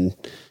green and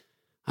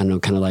I don't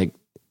know, kind of like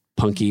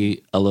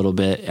punky a little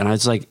bit. And I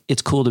was like,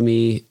 it's cool to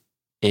me.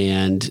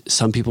 And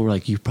some people were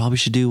like, you probably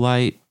should do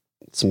white.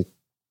 Some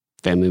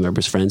family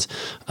members, friends,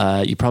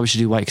 you probably should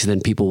do white because then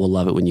people will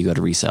love it when you go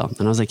to resell.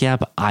 And I was like, yeah,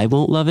 but I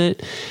won't love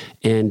it.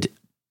 And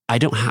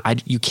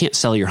you can't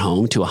sell your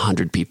home to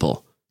 100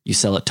 people. You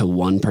sell it to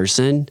one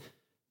person.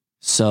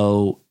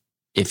 So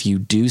if you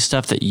do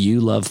stuff that you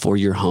love for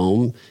your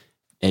home,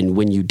 and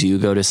when you do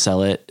go to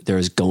sell it,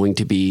 there's going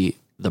to be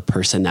the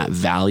person that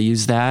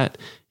values that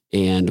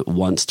and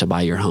wants to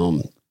buy your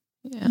home.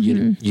 Yeah.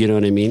 You know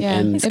what I mean? Yeah.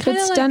 And if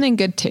it's done in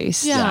good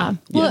taste. Yeah.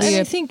 Well, and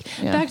I think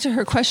back to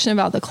her question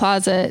about the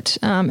closet,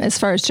 as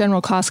far as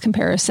general cost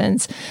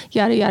comparisons,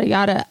 yada, yada,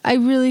 yada. I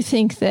really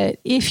think that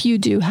if you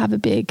do have a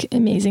big,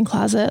 amazing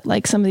closet,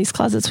 like some of these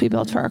closets we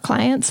built for our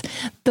clients,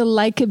 the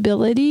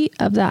likability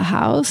of that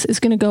house is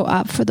going to go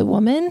up for the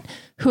woman,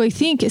 who I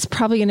think is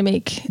probably going to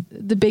make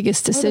the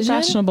biggest decision. Or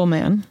the fashionable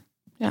man.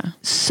 Yeah.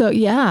 So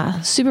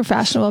super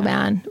fashionable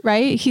man,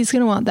 right? He's going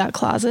to want that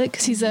closet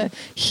because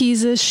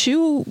he's a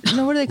shoe.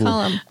 No, what do they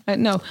call him?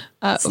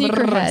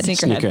 Sneakerhead.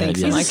 Sneakerhead.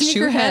 Yeah. Like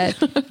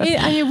Sneakerhead.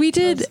 I mean,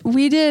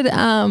 we did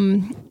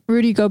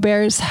Rudy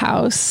Gobert's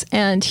house,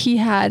 and he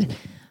had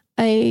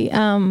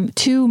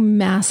two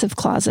massive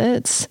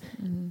closets,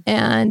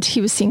 and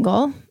he was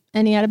single.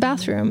 And he had a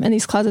bathroom, and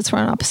these closets were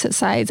on opposite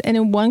sides. And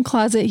in one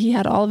closet, he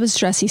had all of his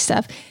dressy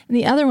stuff, and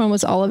the other one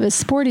was all of his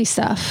sporty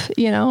stuff,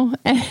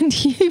 and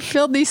he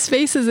filled these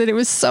spaces, and it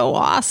was so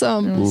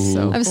awesome.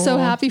 I was so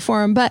happy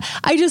for him. But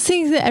I just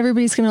think that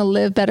everybody's going to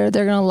live better.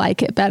 They're going to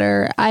like it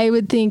better. I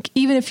would think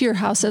even if your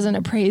house doesn't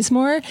appraise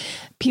more,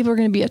 people are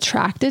going to be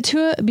attracted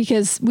to it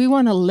because we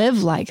want to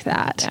live like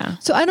that. Yeah.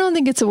 So I don't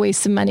think it's a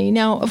waste of money.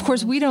 Now, of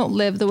course, we don't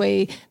live the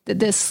way that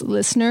this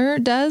listener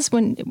does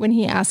when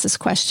he asked this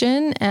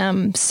question.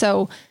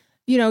 So,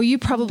 you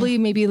probably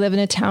maybe live in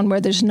a town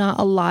where there's not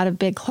a lot of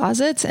big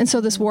closets. And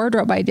so this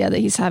wardrobe idea that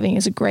he's having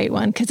is a great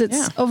one because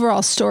it's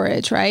overall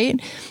storage, right?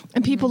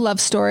 And people love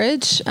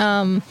storage.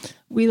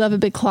 We love a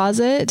big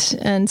closet.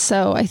 And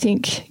so I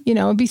think,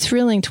 it'd be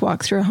thrilling to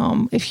walk through a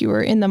home if you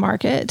were in the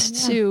market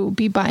to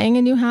be buying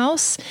a new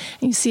house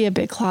and you see a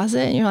big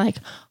closet and you're like,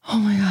 oh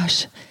my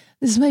gosh,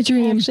 this is my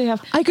dream.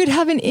 I could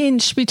have an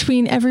inch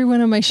between every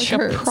one of my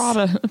shirts. A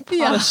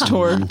Prada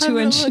store,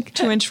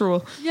 2-inch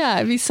rule. Yeah,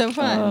 it'd be so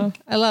fun.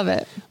 I love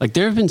it. Like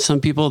there have been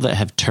some people that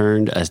have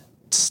turned a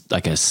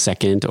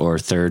second or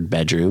third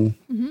bedroom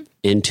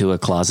into a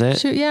closet.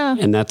 Sure, yeah.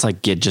 And that's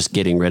like just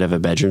getting rid of a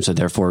bedroom. So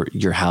therefore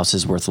your house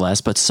is worth less,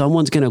 but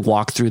someone's going to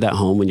walk through that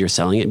home when you're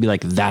selling it and be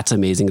like, that's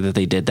amazing that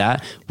they did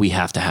that. We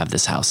have to have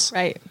this house.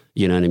 Right.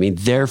 You know what I mean?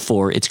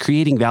 Therefore it's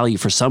creating value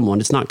for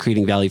someone. It's not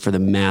creating value for the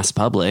mass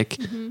public,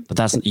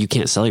 but you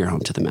can't sell your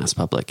home to the mass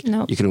public.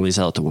 No. You can only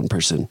sell it to one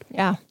person.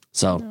 Yeah.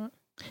 So.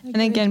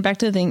 And again, back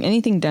to the thing,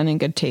 anything done in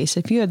good taste.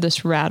 If you had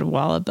this rad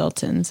wall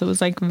built in, so it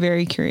was like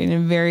very curated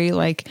and very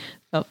like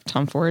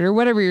Tom Ford or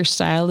whatever your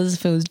style is,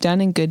 if it was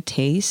done in good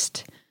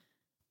taste,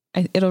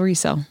 it'll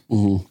resell.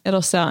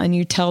 It'll sell, and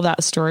you tell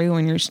that story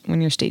when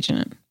you're staging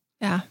it.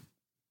 Yeah,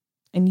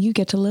 and you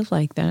get to live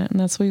like that, and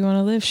that's what you want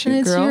to live. Shoot, and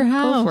it's girl, your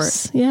house. Go for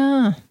it.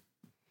 Yeah.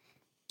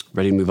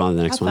 Ready to move on to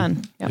the next one?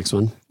 Yep. Next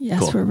one. Yes,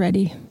 cool. We're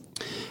ready.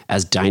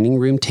 As dining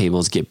room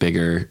tables get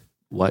bigger,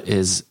 what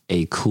is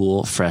a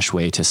cool, fresh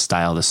way to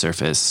style the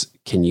surface?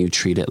 Can you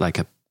treat it like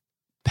a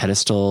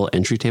pedestal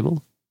entry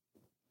table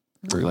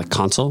or like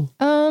console?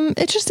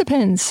 It just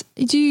depends.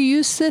 Do you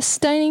use this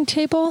dining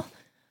table?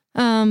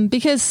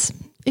 Because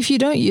if you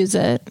don't use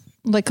it,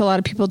 like a lot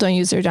of people don't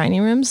use their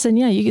dining rooms, then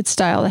you could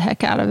style the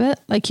heck out of it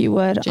like you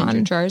would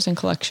on jars and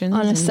collections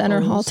on a center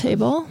hall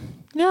table.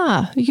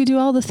 Yeah, you could do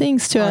all the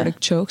things to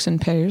artichokes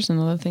and pears and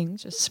other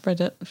things. Just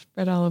spread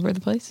all over the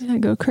place. Yeah,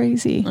 go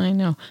crazy. I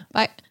know.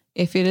 But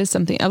if it is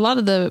something, a lot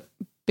of the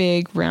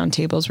big round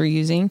tables we're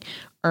using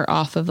are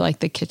off of like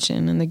the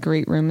kitchen and the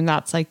great room, and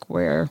that's like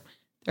where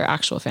they're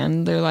actual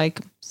fan. They're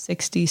like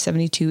 60,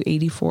 72,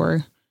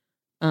 84.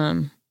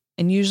 And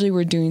usually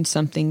we're doing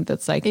something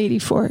that's like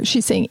 84.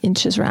 She's saying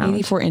inches round.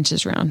 84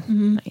 inches round.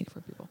 Not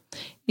 84 people.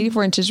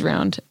 84 inches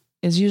round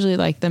is usually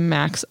like the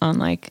max on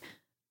like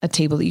a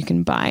table that you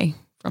can buy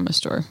from a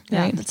store.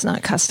 Yeah, right? it's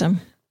not custom.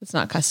 It's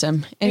not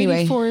custom.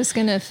 Anyway, 84 is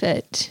going to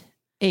fit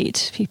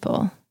 8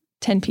 people,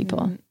 10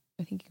 people.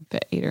 I think you can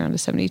fit 8 around to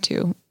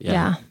 72.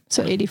 Yeah.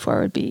 So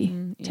 84 would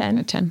be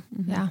 10. 10.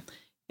 Yeah.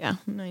 Yeah.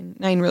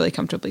 9 really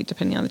comfortably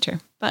depending on the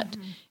chair. But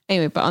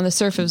anyway, but on the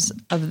surface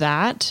of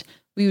that,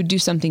 we would do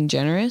something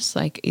generous,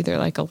 like either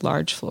like a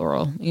large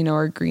floral,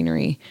 or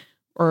greenery,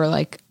 or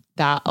like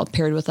that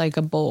paired with like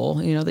a bowl,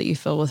 that you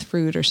fill with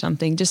fruit or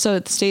something, just so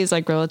it stays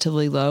like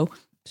relatively low.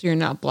 So you're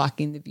not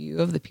blocking the view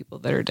of the people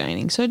that are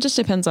dining. So it just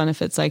depends on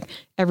if it's like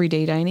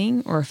everyday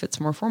dining or if it's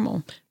more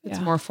formal. If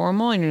it's more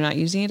formal and you're not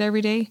using it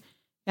every day,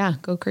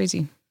 go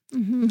crazy.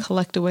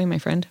 Collect away, my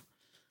friend.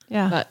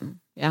 Yeah. But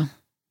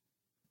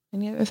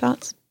any other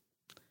thoughts?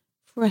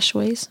 Fresh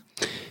ways?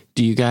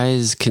 Do you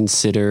guys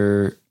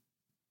consider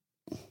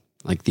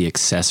like the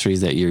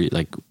accessories that you're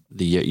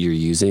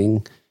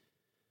using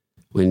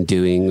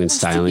when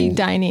styling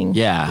dining?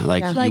 Yeah.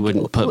 Like you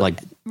wouldn't put like,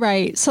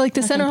 right. So like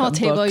the center hall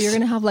table, books. You're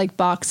going to have like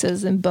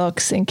boxes and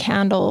books and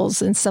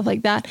candles and stuff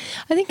like that.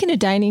 I think in a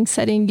dining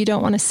setting, you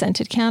don't want a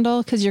scented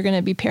candle because you're going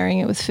to be pairing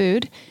it with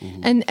food.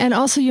 And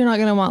also you're not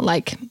going to want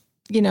like,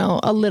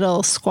 a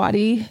little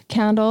squatty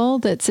candle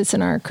that sits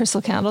in our crystal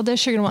candle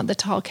dish. You're going to want the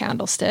tall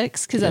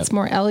candlesticks because that's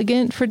more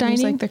elegant for dining.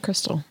 It's like the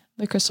crystal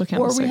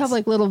candlesticks. Or we have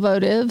like little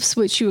votives,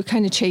 which you would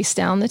kind of chase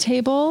down the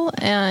table.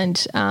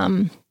 And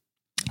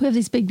we have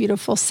these big,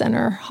 beautiful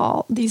center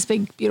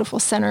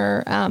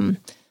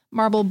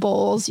marble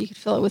bowls. You could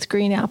fill it with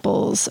green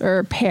apples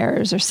or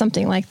pears or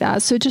something like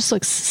that. So it just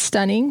looks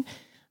stunning.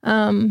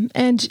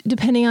 And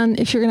depending on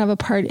if you're going to have a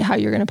party, how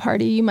you're going to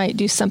party, you might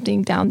do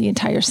something down the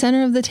entire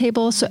center of the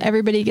table. So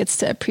everybody gets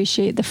to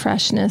appreciate the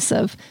freshness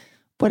of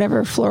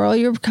whatever floral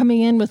you're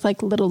coming in with,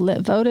 like little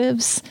lit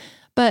votives.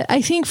 But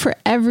I think for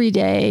every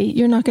day,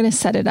 you're not going to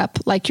set it up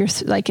like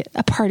like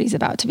a party's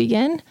about to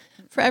begin.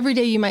 For every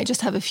day, you might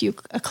just have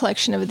a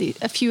collection of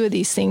a few of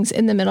these things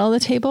in the middle of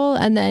the table,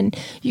 and then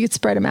you could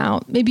spread them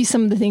out. Maybe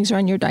some of the things are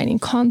on your dining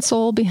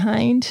console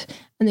behind,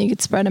 and then you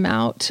could spread them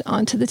out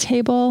onto the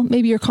table.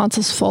 Maybe your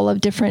console's full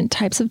of different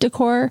types of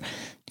decor.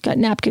 You've got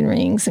napkin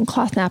rings and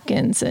cloth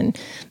napkins and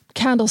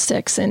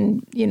candlesticks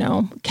and,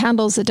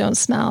 candles that don't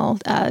smell,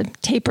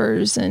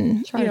 tapers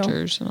and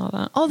chargers and all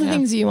that. All the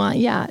things you want.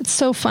 Yeah. It's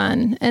so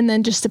fun. And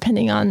then just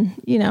depending on,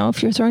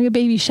 if you're throwing a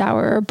baby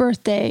shower or a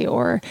birthday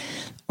or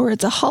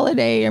it's a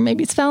holiday, or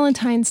maybe it's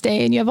Valentine's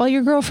Day and you have all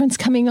your girlfriends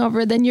coming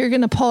over, then you're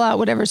going to pull out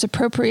whatever's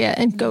appropriate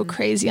and go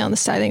crazy on the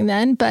styling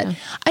then. But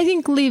I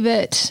think leave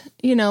it,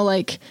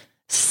 like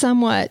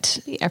somewhat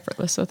be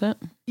effortless with it.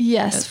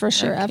 Yes, for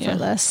sure.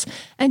 Effortless.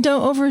 And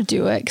don't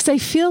overdo it. Cause I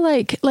feel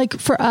like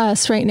for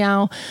us right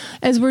now,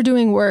 as we're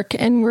doing work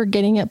and we're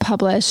getting it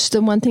published,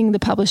 the one thing the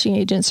publishing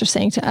agents are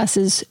saying to us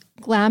is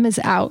glam is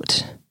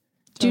out.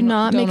 Do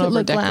not make it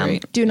look glam.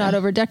 Do not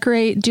over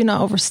decorate. Do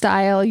not over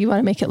style. You want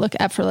to make it look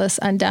effortless,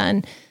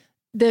 undone.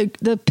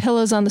 The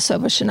pillows on the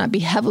sofa should not be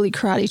heavily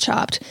karate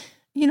chopped.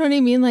 You know what I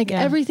mean? Like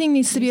everything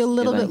needs to be a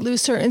little bit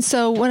looser. And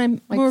so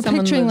when we're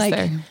picturing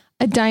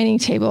a dining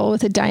table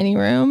with a dining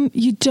room,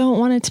 you don't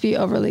want it to be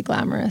overly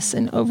glamorous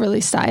and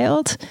overly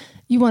styled.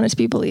 You want it to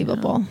be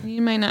believable. Yeah.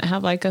 You might not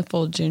have like a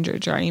full ginger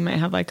jar. You might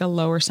have like a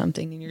low or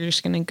something, and you're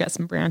just going to get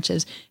some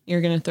branches.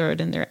 You're going to throw it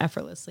in there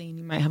effortlessly, and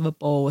you might have a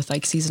bowl with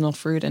like seasonal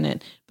fruit in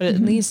it, but it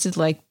needs to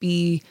like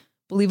be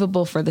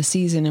believable for the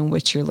season in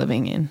which you're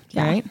living in.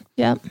 Right.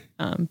 Yep.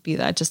 Be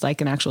that just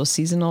like an actual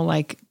seasonal,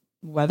 like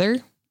weather,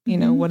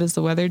 what is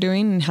the weather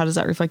doing and how does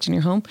that reflect in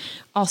your home?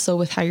 Also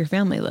with how your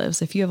family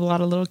lives. If you have a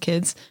lot of little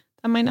kids,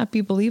 that might not be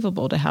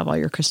believable to have all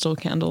your crystal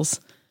candles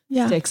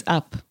sticks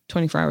up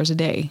 24 hours a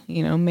day,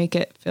 make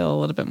it feel a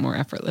little bit more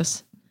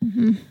effortless.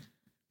 Mm-hmm.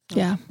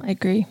 Yeah, I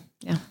agree.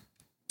 Yeah.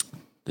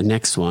 The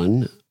next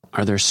one,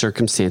 are there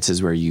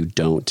circumstances where you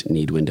don't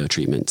need window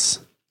treatments?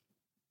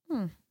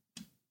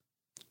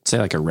 Say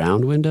like a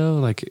round window,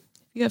 like if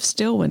you have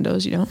steel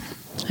windows, you don't.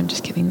 I'm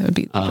just kidding. That would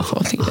be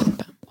beautiful if you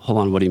didn't. Hold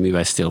on. What do you mean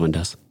by steel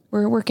windows?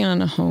 We're working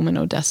on a home in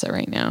Odessa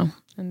right now,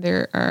 and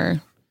there are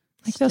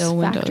like those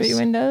factory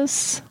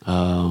windows.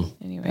 Oh,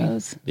 anyway.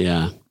 Those.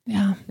 Yeah.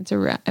 Yeah. It's a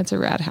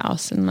rad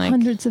house and like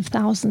hundreds of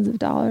thousands of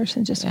dollars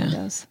in just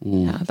windows.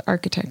 Yeah. The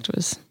architect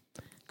was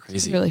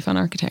crazy. Really fun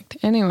architect.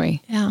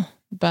 Anyway. Yeah.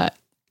 But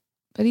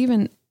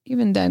even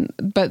then,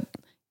 but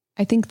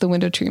I think the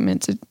window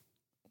treatments,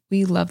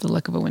 we love the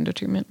look of a window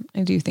treatment.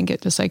 I do think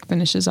it just like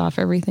finishes off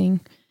everything.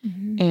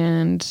 Mm-hmm.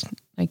 And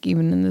like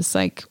even in this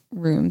like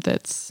room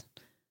that's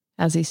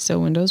has these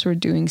still windows, we're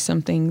doing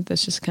something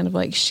that's just kind of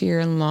like sheer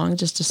and long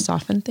just to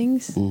soften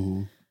things.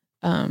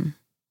 Mm-hmm.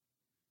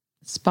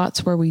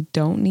 Spots where we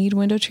don't need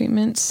window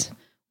treatments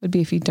would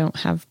be if you don't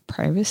have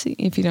privacy.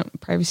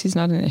 Privacy is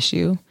not an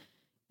issue.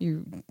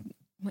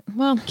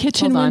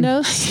 Kitchen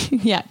windows.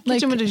 Yeah.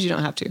 Kitchen windows, you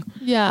don't have to.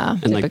 Yeah.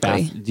 And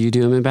typically. Do you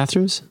do them in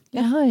bathrooms?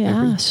 Yeah.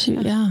 Yeah.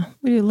 Shoot. Yeah.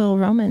 We do a little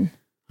Roman.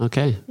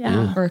 Okay.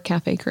 Yeah. Or a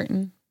cafe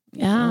curtain.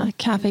 Yeah. A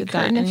cafe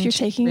curtain if you're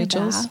taking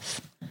Rachel's. A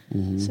bath.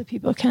 Mm-hmm. So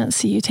people can't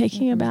see you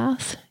taking a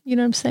bath. You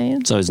know what I'm saying?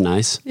 It's always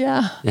nice.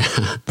 Yeah.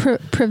 Yeah.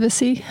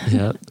 Privacy.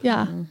 Yeah.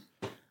 Yeah.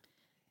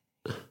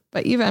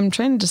 But even I'm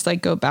trying to just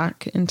like go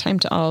back in time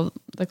to all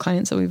the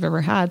clients that we've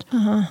ever had.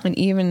 And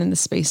even in the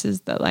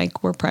spaces that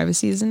like where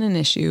privacy isn't an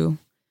issue,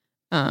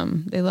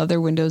 they love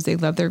their windows, they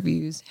love their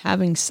views.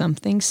 Having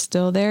something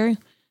still there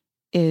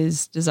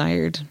is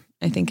desired,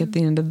 I think, at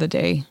the end of the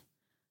day.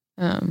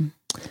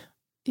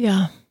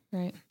 Yeah.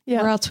 Right.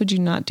 Yeah. Where else would you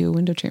not do a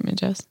window treatment,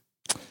 Jess?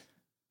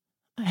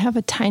 I have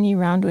a tiny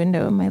round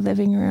window in my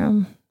living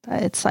room.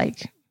 It's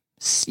like,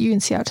 you can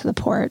see out to the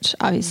porch.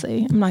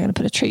 Obviously, I'm not going to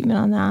put a treatment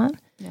on that.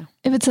 Yeah.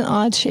 If it's an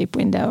odd shaped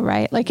window,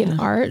 right? Like an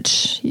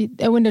arch,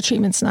 a window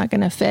treatment's not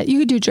going to fit. You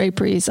could do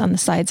draperies on the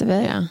sides of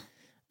it. Yeah.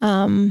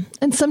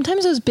 And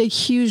sometimes those big,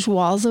 huge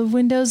walls of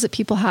windows that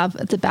people have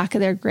at the back of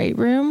their great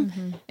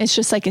room, it's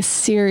just like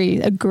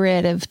a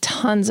grid of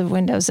tons of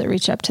windows that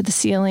reach up to the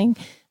ceiling.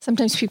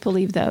 Sometimes people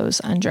leave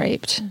those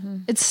undraped.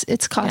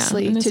 It's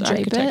costly to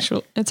drape it.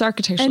 It's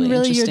architecturally and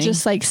really interesting. You're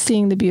just like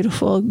seeing the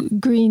beautiful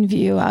green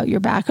view out your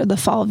back or the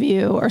fall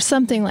view or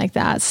something like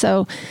that.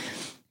 So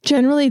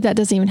generally that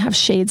doesn't even have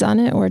shades on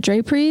it or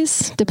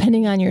draperies,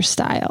 depending on your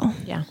style.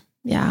 Yeah.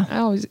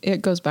 Yeah.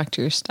 It goes back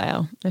to your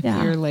style. If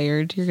you're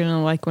layered, you're going to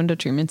like window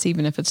treatments,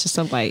 even if it's just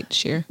a light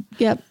sheer.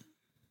 Yep.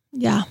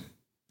 Yeah.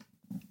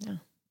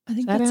 I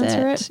think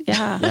that's it.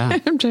 Yeah.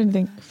 I'm trying to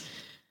think.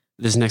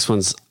 This next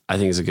one's, I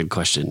think, is a good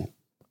question.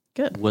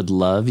 Good. Would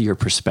love your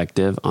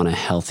perspective on a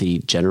healthy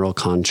general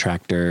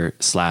contractor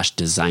 /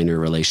 designer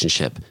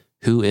relationship.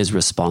 Who is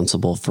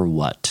responsible for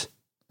what?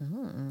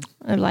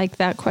 I like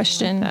that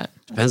question.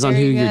 Depends on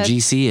who your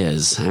GC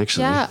is,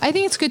 actually. Yeah, I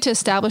think it's good to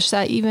establish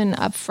that even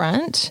up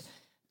front,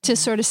 to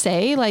sort of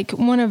say, like,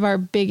 one of our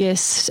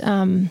biggest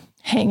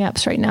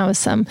hang-ups right now with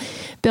some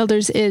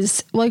builders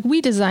is, like,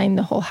 we design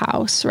the whole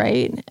house,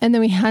 right? And then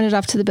we hand it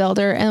off to the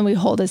builder and we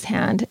hold his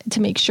hand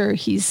to make sure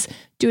he's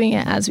doing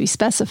it as we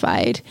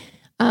specified.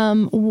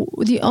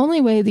 The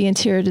only way the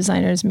interior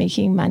designer is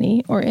making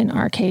money, or in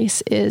our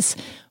case, is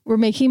we're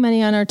making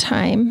money on our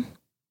time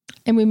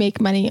and we make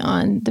money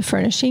on the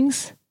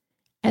furnishings.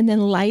 And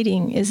then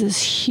lighting is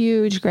this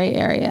huge gray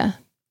area.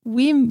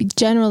 We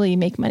generally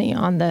make money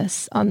on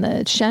this, on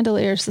the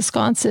chandeliers, the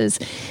sconces,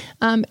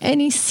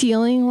 any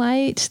ceiling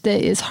light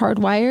that is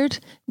hardwired,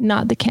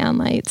 not the can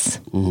lights.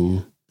 Mm-hmm.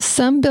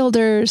 Some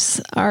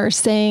builders are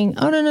saying,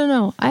 oh,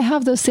 no, I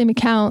have those same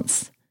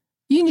accounts.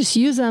 You can just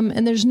use them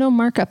and there's no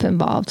markup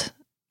involved.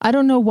 I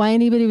don't know why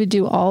anybody would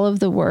do all of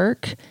the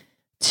work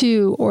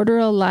to order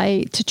a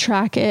light, to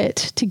track it,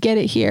 to get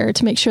it here,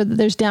 to make sure that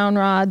there's down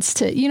rods,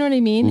 to, you know what I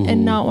mean? Mm-hmm.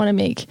 And not want to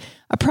make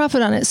a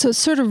profit on it. So it's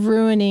sort of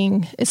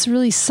it's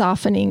really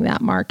softening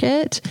that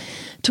market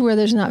to where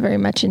there's not very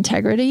much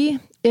integrity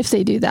if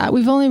they do that.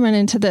 We've only run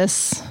into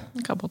this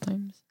a couple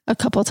times.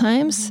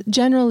 Mm-hmm.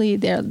 Generally,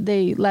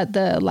 they let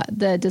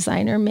the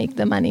designer make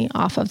the money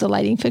off of the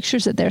lighting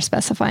fixtures that they're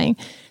specifying.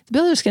 The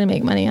builder's going to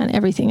make money on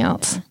everything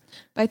else. Yeah.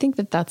 But I think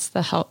that's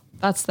the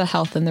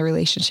health in the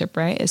relationship,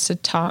 right? Is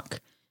to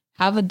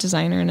have a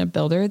designer and a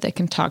builder that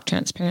can talk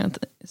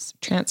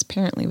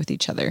transparently with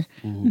each other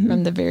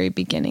from the very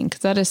beginning. Because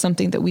that is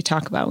something that we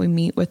talk about. We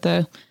meet with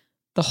the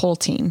whole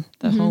team,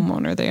 the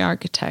homeowner, the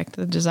architect,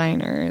 the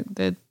designer,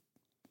 the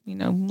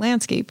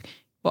landscape.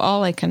 We'll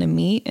all kind of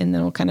meet, and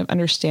then we'll kind of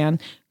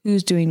understand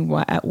who's doing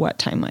what at what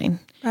timeline.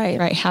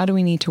 Right. How do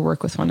we need to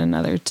work with one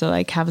another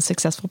to have a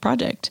successful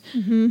project?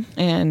 Mm-hmm.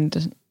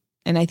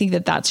 And I think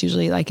that's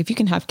usually if you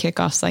can have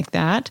kickoffs like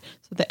that,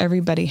 so that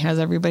everybody has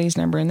everybody's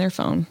number in their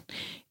phone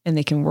and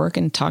they can work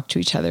and talk to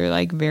each other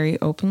very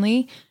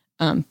openly,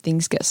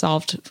 things get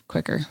solved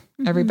quicker.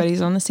 Mm-hmm.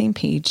 Everybody's on the same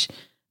page.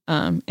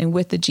 And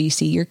with the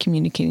GC, you're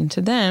communicating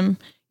to them,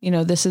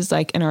 this is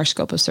in our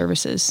scope of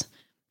services.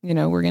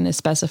 We're going to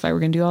specify, we're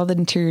going to do all the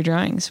interior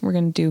drawings. We're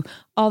going to do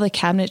all the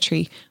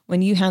cabinetry.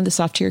 When you hand this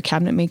off to your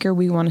cabinet maker,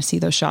 we want to see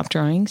those shop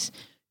drawings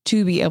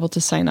to be able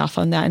to sign off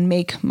on that and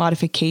make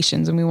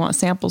modifications. And we want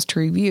samples to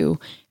review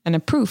and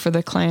approve for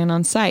the client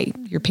on site.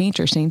 Your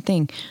painter, same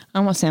thing. I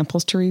want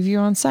samples to review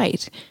on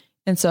site.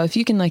 And so if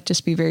you can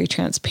just be very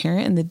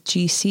transparent, and the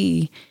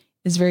GC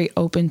is very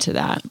open to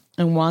that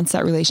and wants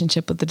that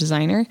relationship with the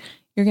designer,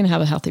 you're going to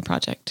have a healthy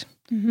project.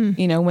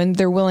 Mm-hmm. When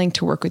they're willing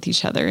to work with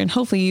each other, and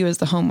hopefully you as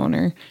the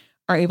homeowner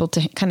are able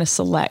to kind of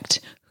select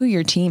who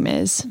your team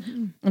is,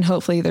 and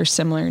hopefully they're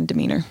similar in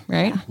demeanor,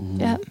 right?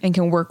 Yeah. And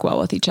can work well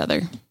with each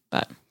other.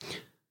 But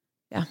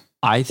yeah,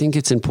 I think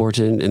it's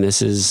important, and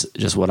this is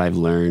just what I've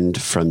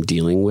learned from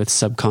dealing with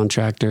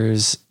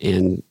subcontractors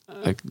and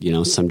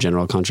some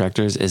general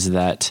contractors, is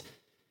that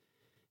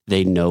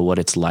they know what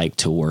it's like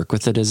to work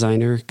with a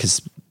designer,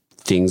 because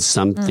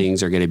some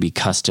things are going to be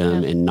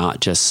custom and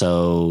not just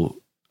so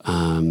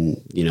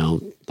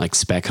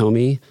spec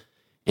homey.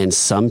 And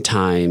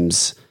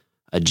sometimes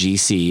a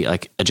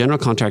GC, a general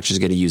contractor, is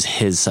going to use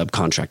his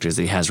subcontractors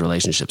that he has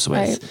relationships with.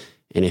 Right.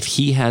 And if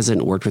he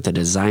hasn't worked with a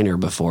designer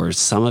before,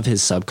 some of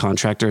his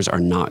subcontractors are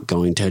not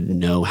going to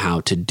know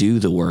how to do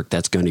the work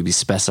that's going to be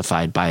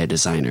specified by a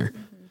designer.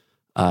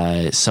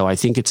 So I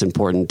think it's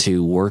important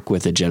to work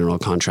with a general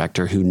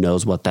contractor who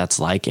knows what that's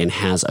like and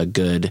has a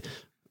good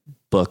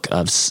book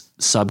of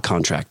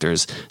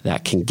subcontractors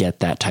that can get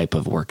that type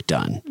of work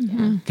done.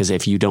 Because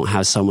if you don't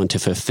have someone to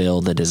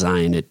fulfill the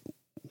design,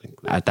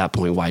 at that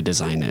point, why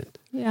design it?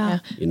 Yeah.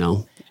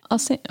 I'll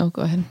say,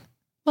 go ahead.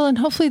 Well, and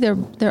hopefully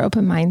they're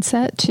open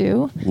mindset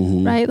too,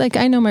 right?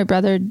 I know my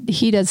brother,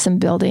 he does some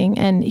building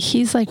and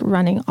he's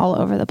running all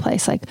over the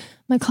place.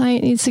 My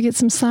client needs to get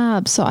some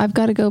slabs, so I've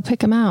got to go pick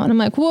them out. And I'm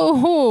like,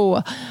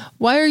 whoa,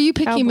 why are you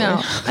picking them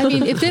out? I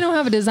mean, if they don't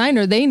have a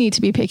designer, they need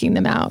to be picking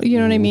them out. You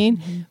know what I mean?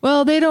 Mm-hmm.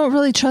 Well, they don't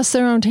really trust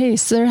their own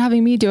taste. So they're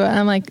having me do it. And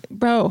I'm like,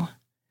 bro,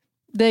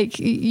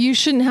 you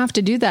shouldn't have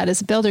to do that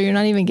as a builder. You're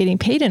not even getting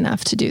paid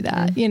enough to do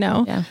that,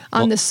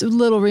 on this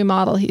little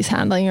remodel he's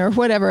handling or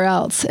whatever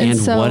else. And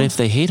so, what if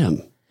they hate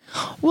him?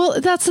 Well,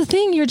 that's the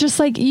thing. You're just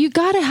you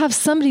got to have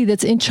somebody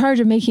that's in charge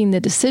of making the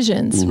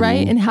decisions,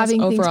 right? And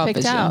having things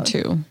picked out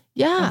too.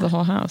 Yeah. Of the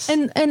whole house.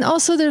 And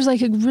also there's a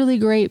really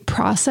great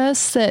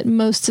process that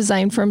most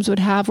design firms would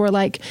have where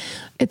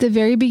at the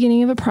very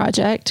beginning of a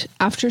project,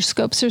 after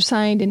scopes are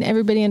signed and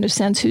everybody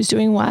understands who's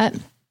doing what,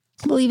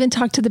 we'll even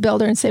talk to the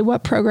builder and say,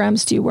 what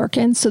programs do you work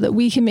in, so that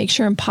we can make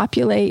sure and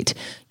populate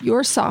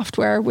your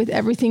software with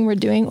everything we're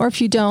doing. Or if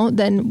you don't,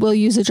 then we'll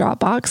use a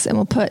Dropbox and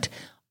we'll put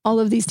all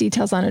of these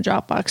details on a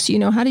Dropbox. You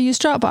know how to use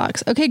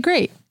Dropbox. Okay,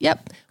 great.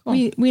 Yep.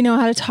 Cool. We know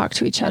how to talk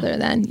to each other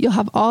then. You'll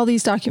have all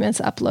these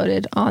documents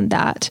uploaded on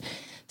that.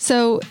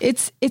 So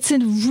it's a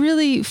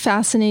really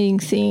fascinating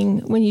thing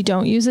when you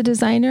don't use a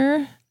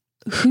designer,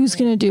 who's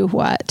going to do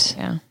what.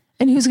 Yeah.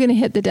 and who's going to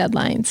hit the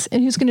deadlines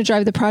and who's going to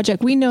drive the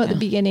project. We know at the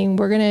beginning,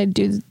 we're going to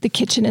do the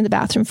kitchen and the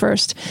bathroom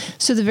first.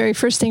 So the very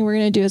first thing we're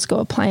going to do is go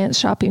appliance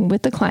shopping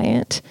with the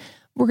client.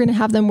 We're going to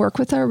have them work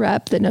with our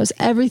rep that knows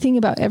everything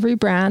about every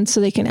brand so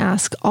they can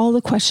ask all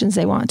the questions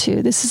they want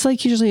to. This is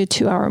like usually a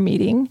 2-hour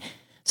meeting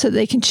so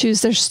they can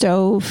choose their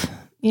stove.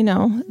 You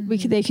know,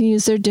 they can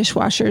use their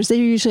dishwashers. They're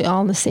usually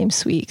all in the same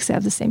suite because they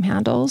have the same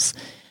handles.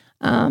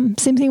 Same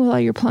thing with all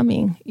your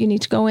plumbing. You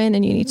need to go in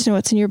and you need to know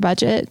what's in your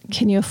budget.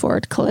 Can you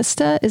afford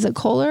Callista? Is it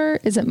Kohler?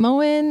 Is it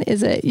Moen?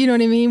 Is it, you know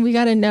what I mean? We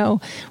got to know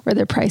where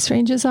their price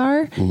ranges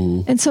are.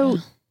 And so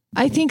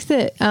I think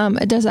that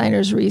a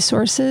designer's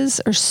resources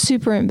are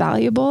super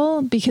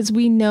invaluable because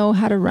we know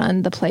how to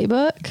run the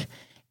playbook.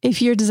 If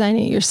you're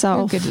designing it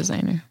yourself, you're a good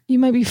designer. You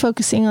might be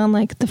focusing on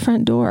like the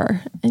front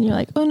door and you're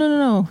like, oh,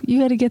 no. You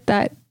got to get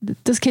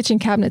those kitchen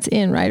cabinets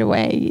in right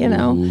away. You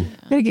know,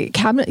 you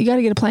got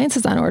to get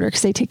appliances on order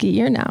because they take a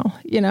year now,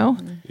 you know?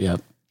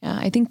 Yep. Yeah.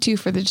 I think too,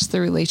 for just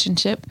the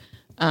relationship,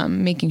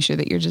 making sure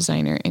that your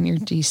designer and your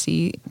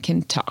GC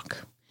can talk.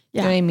 You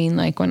know what I mean?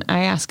 Like when I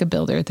ask a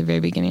builder at the very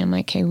beginning, I'm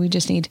like, hey, we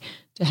just need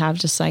to have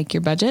just like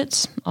your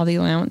budgets, all the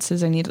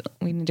allowances. We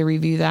need to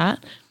review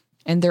that.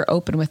 And they're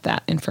open with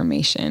that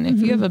information. If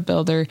you have a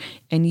builder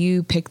and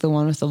you pick the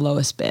one with the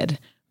lowest bid,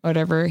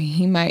 whatever,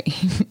 he might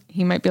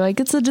be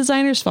like, it's the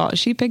designer's fault.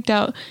 She picked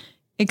out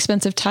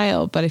expensive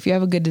tile. But if you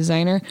have a good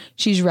designer,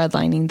 she's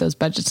redlining those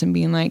budgets and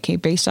being like, hey,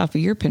 based off of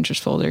your Pinterest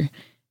folder,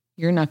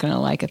 you're not going to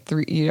like a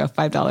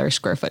 $5 a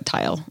square foot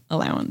tile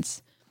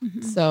allowance.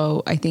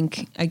 So I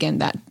think, again,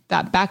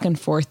 that back and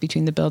forth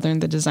between the builder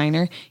and the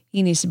designer,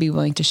 he needs to be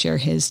willing to share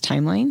his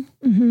timeline.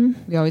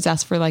 We always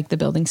ask for like the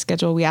building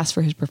schedule. We ask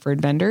for his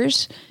preferred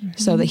vendors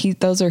so that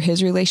those are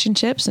his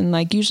relationships. And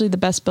like usually the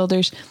best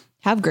builders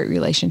have great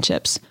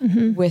relationships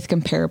with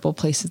comparable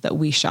places that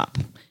we shop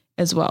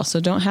as well.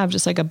 So don't have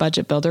just like a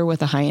budget builder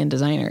with a high-end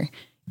designer.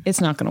 It's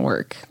not going to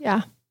work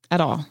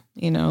at all.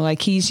 You know,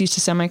 like he's used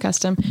to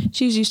semi-custom.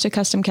 She's used to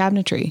custom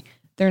cabinetry.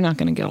 They're not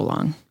going to get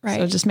along. Right.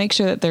 So just make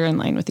sure that they're in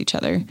line with each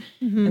other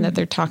and that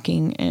they're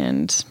talking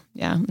and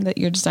that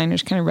your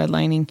designer's kind of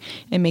redlining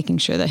and making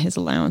sure that his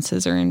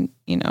allowances are in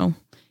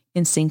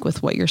sync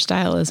with what your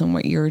style is and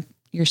what you're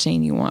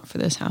saying you want for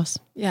this house.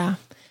 Yeah.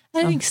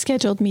 I think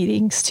scheduled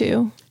meetings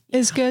too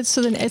is good.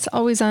 So then it's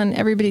always on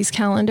everybody's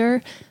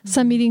calendar.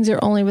 Some meetings are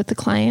only with the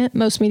client.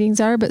 Most meetings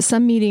are, but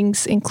some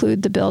meetings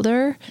include the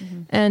builder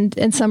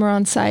and some are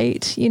on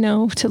site, you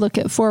know, to look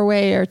at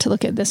 4-way or to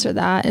look at this or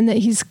that. And that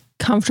he's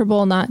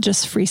comfortable not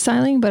just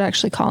freestyling, but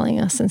actually calling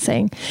us and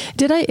saying,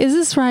 is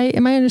this right?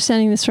 Am I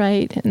understanding this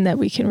right? And that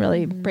we can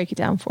really break it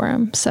down for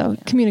him. So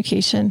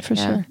communication for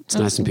sure. It's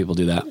nice when people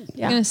do that.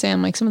 Yeah. I'm going to say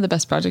on like some of the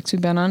best projects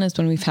we've been on is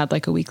when we've had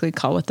like a weekly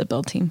call with the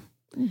build team.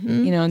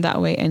 You know, and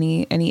that way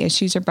any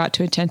issues are brought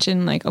to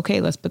attention. Like,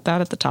 okay, let's put that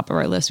at the top of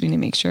our list. We need to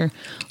make sure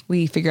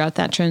we figure out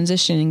that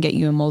transition and get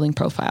you a molding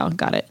profile.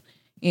 Got it.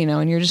 You know,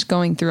 and you're just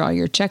going through all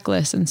your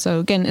checklists. And so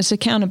again, it's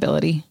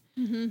accountability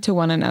to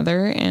one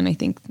another. And I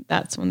think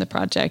that's when the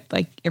project,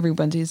 like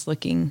everybody's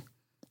looking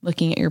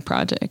at your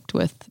project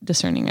with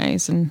discerning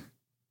eyes. And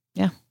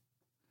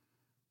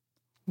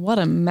what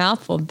a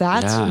mouthful.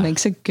 That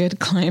makes a good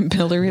client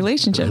builder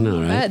relationship. I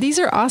know, right? These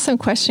are awesome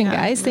questions,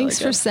 guys. Really Thanks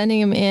for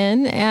sending them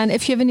in. And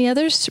if you have any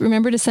others,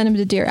 remember to send them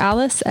to Dear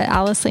Alice at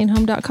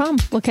AliceLaneHome.com.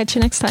 We'll catch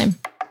you next time.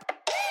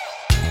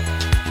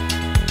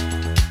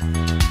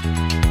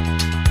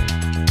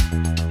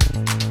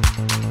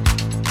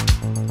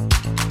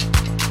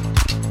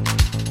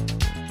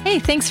 Hey,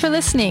 thanks for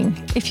listening.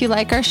 If you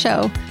like our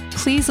show,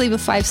 please leave a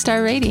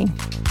 5-star rating.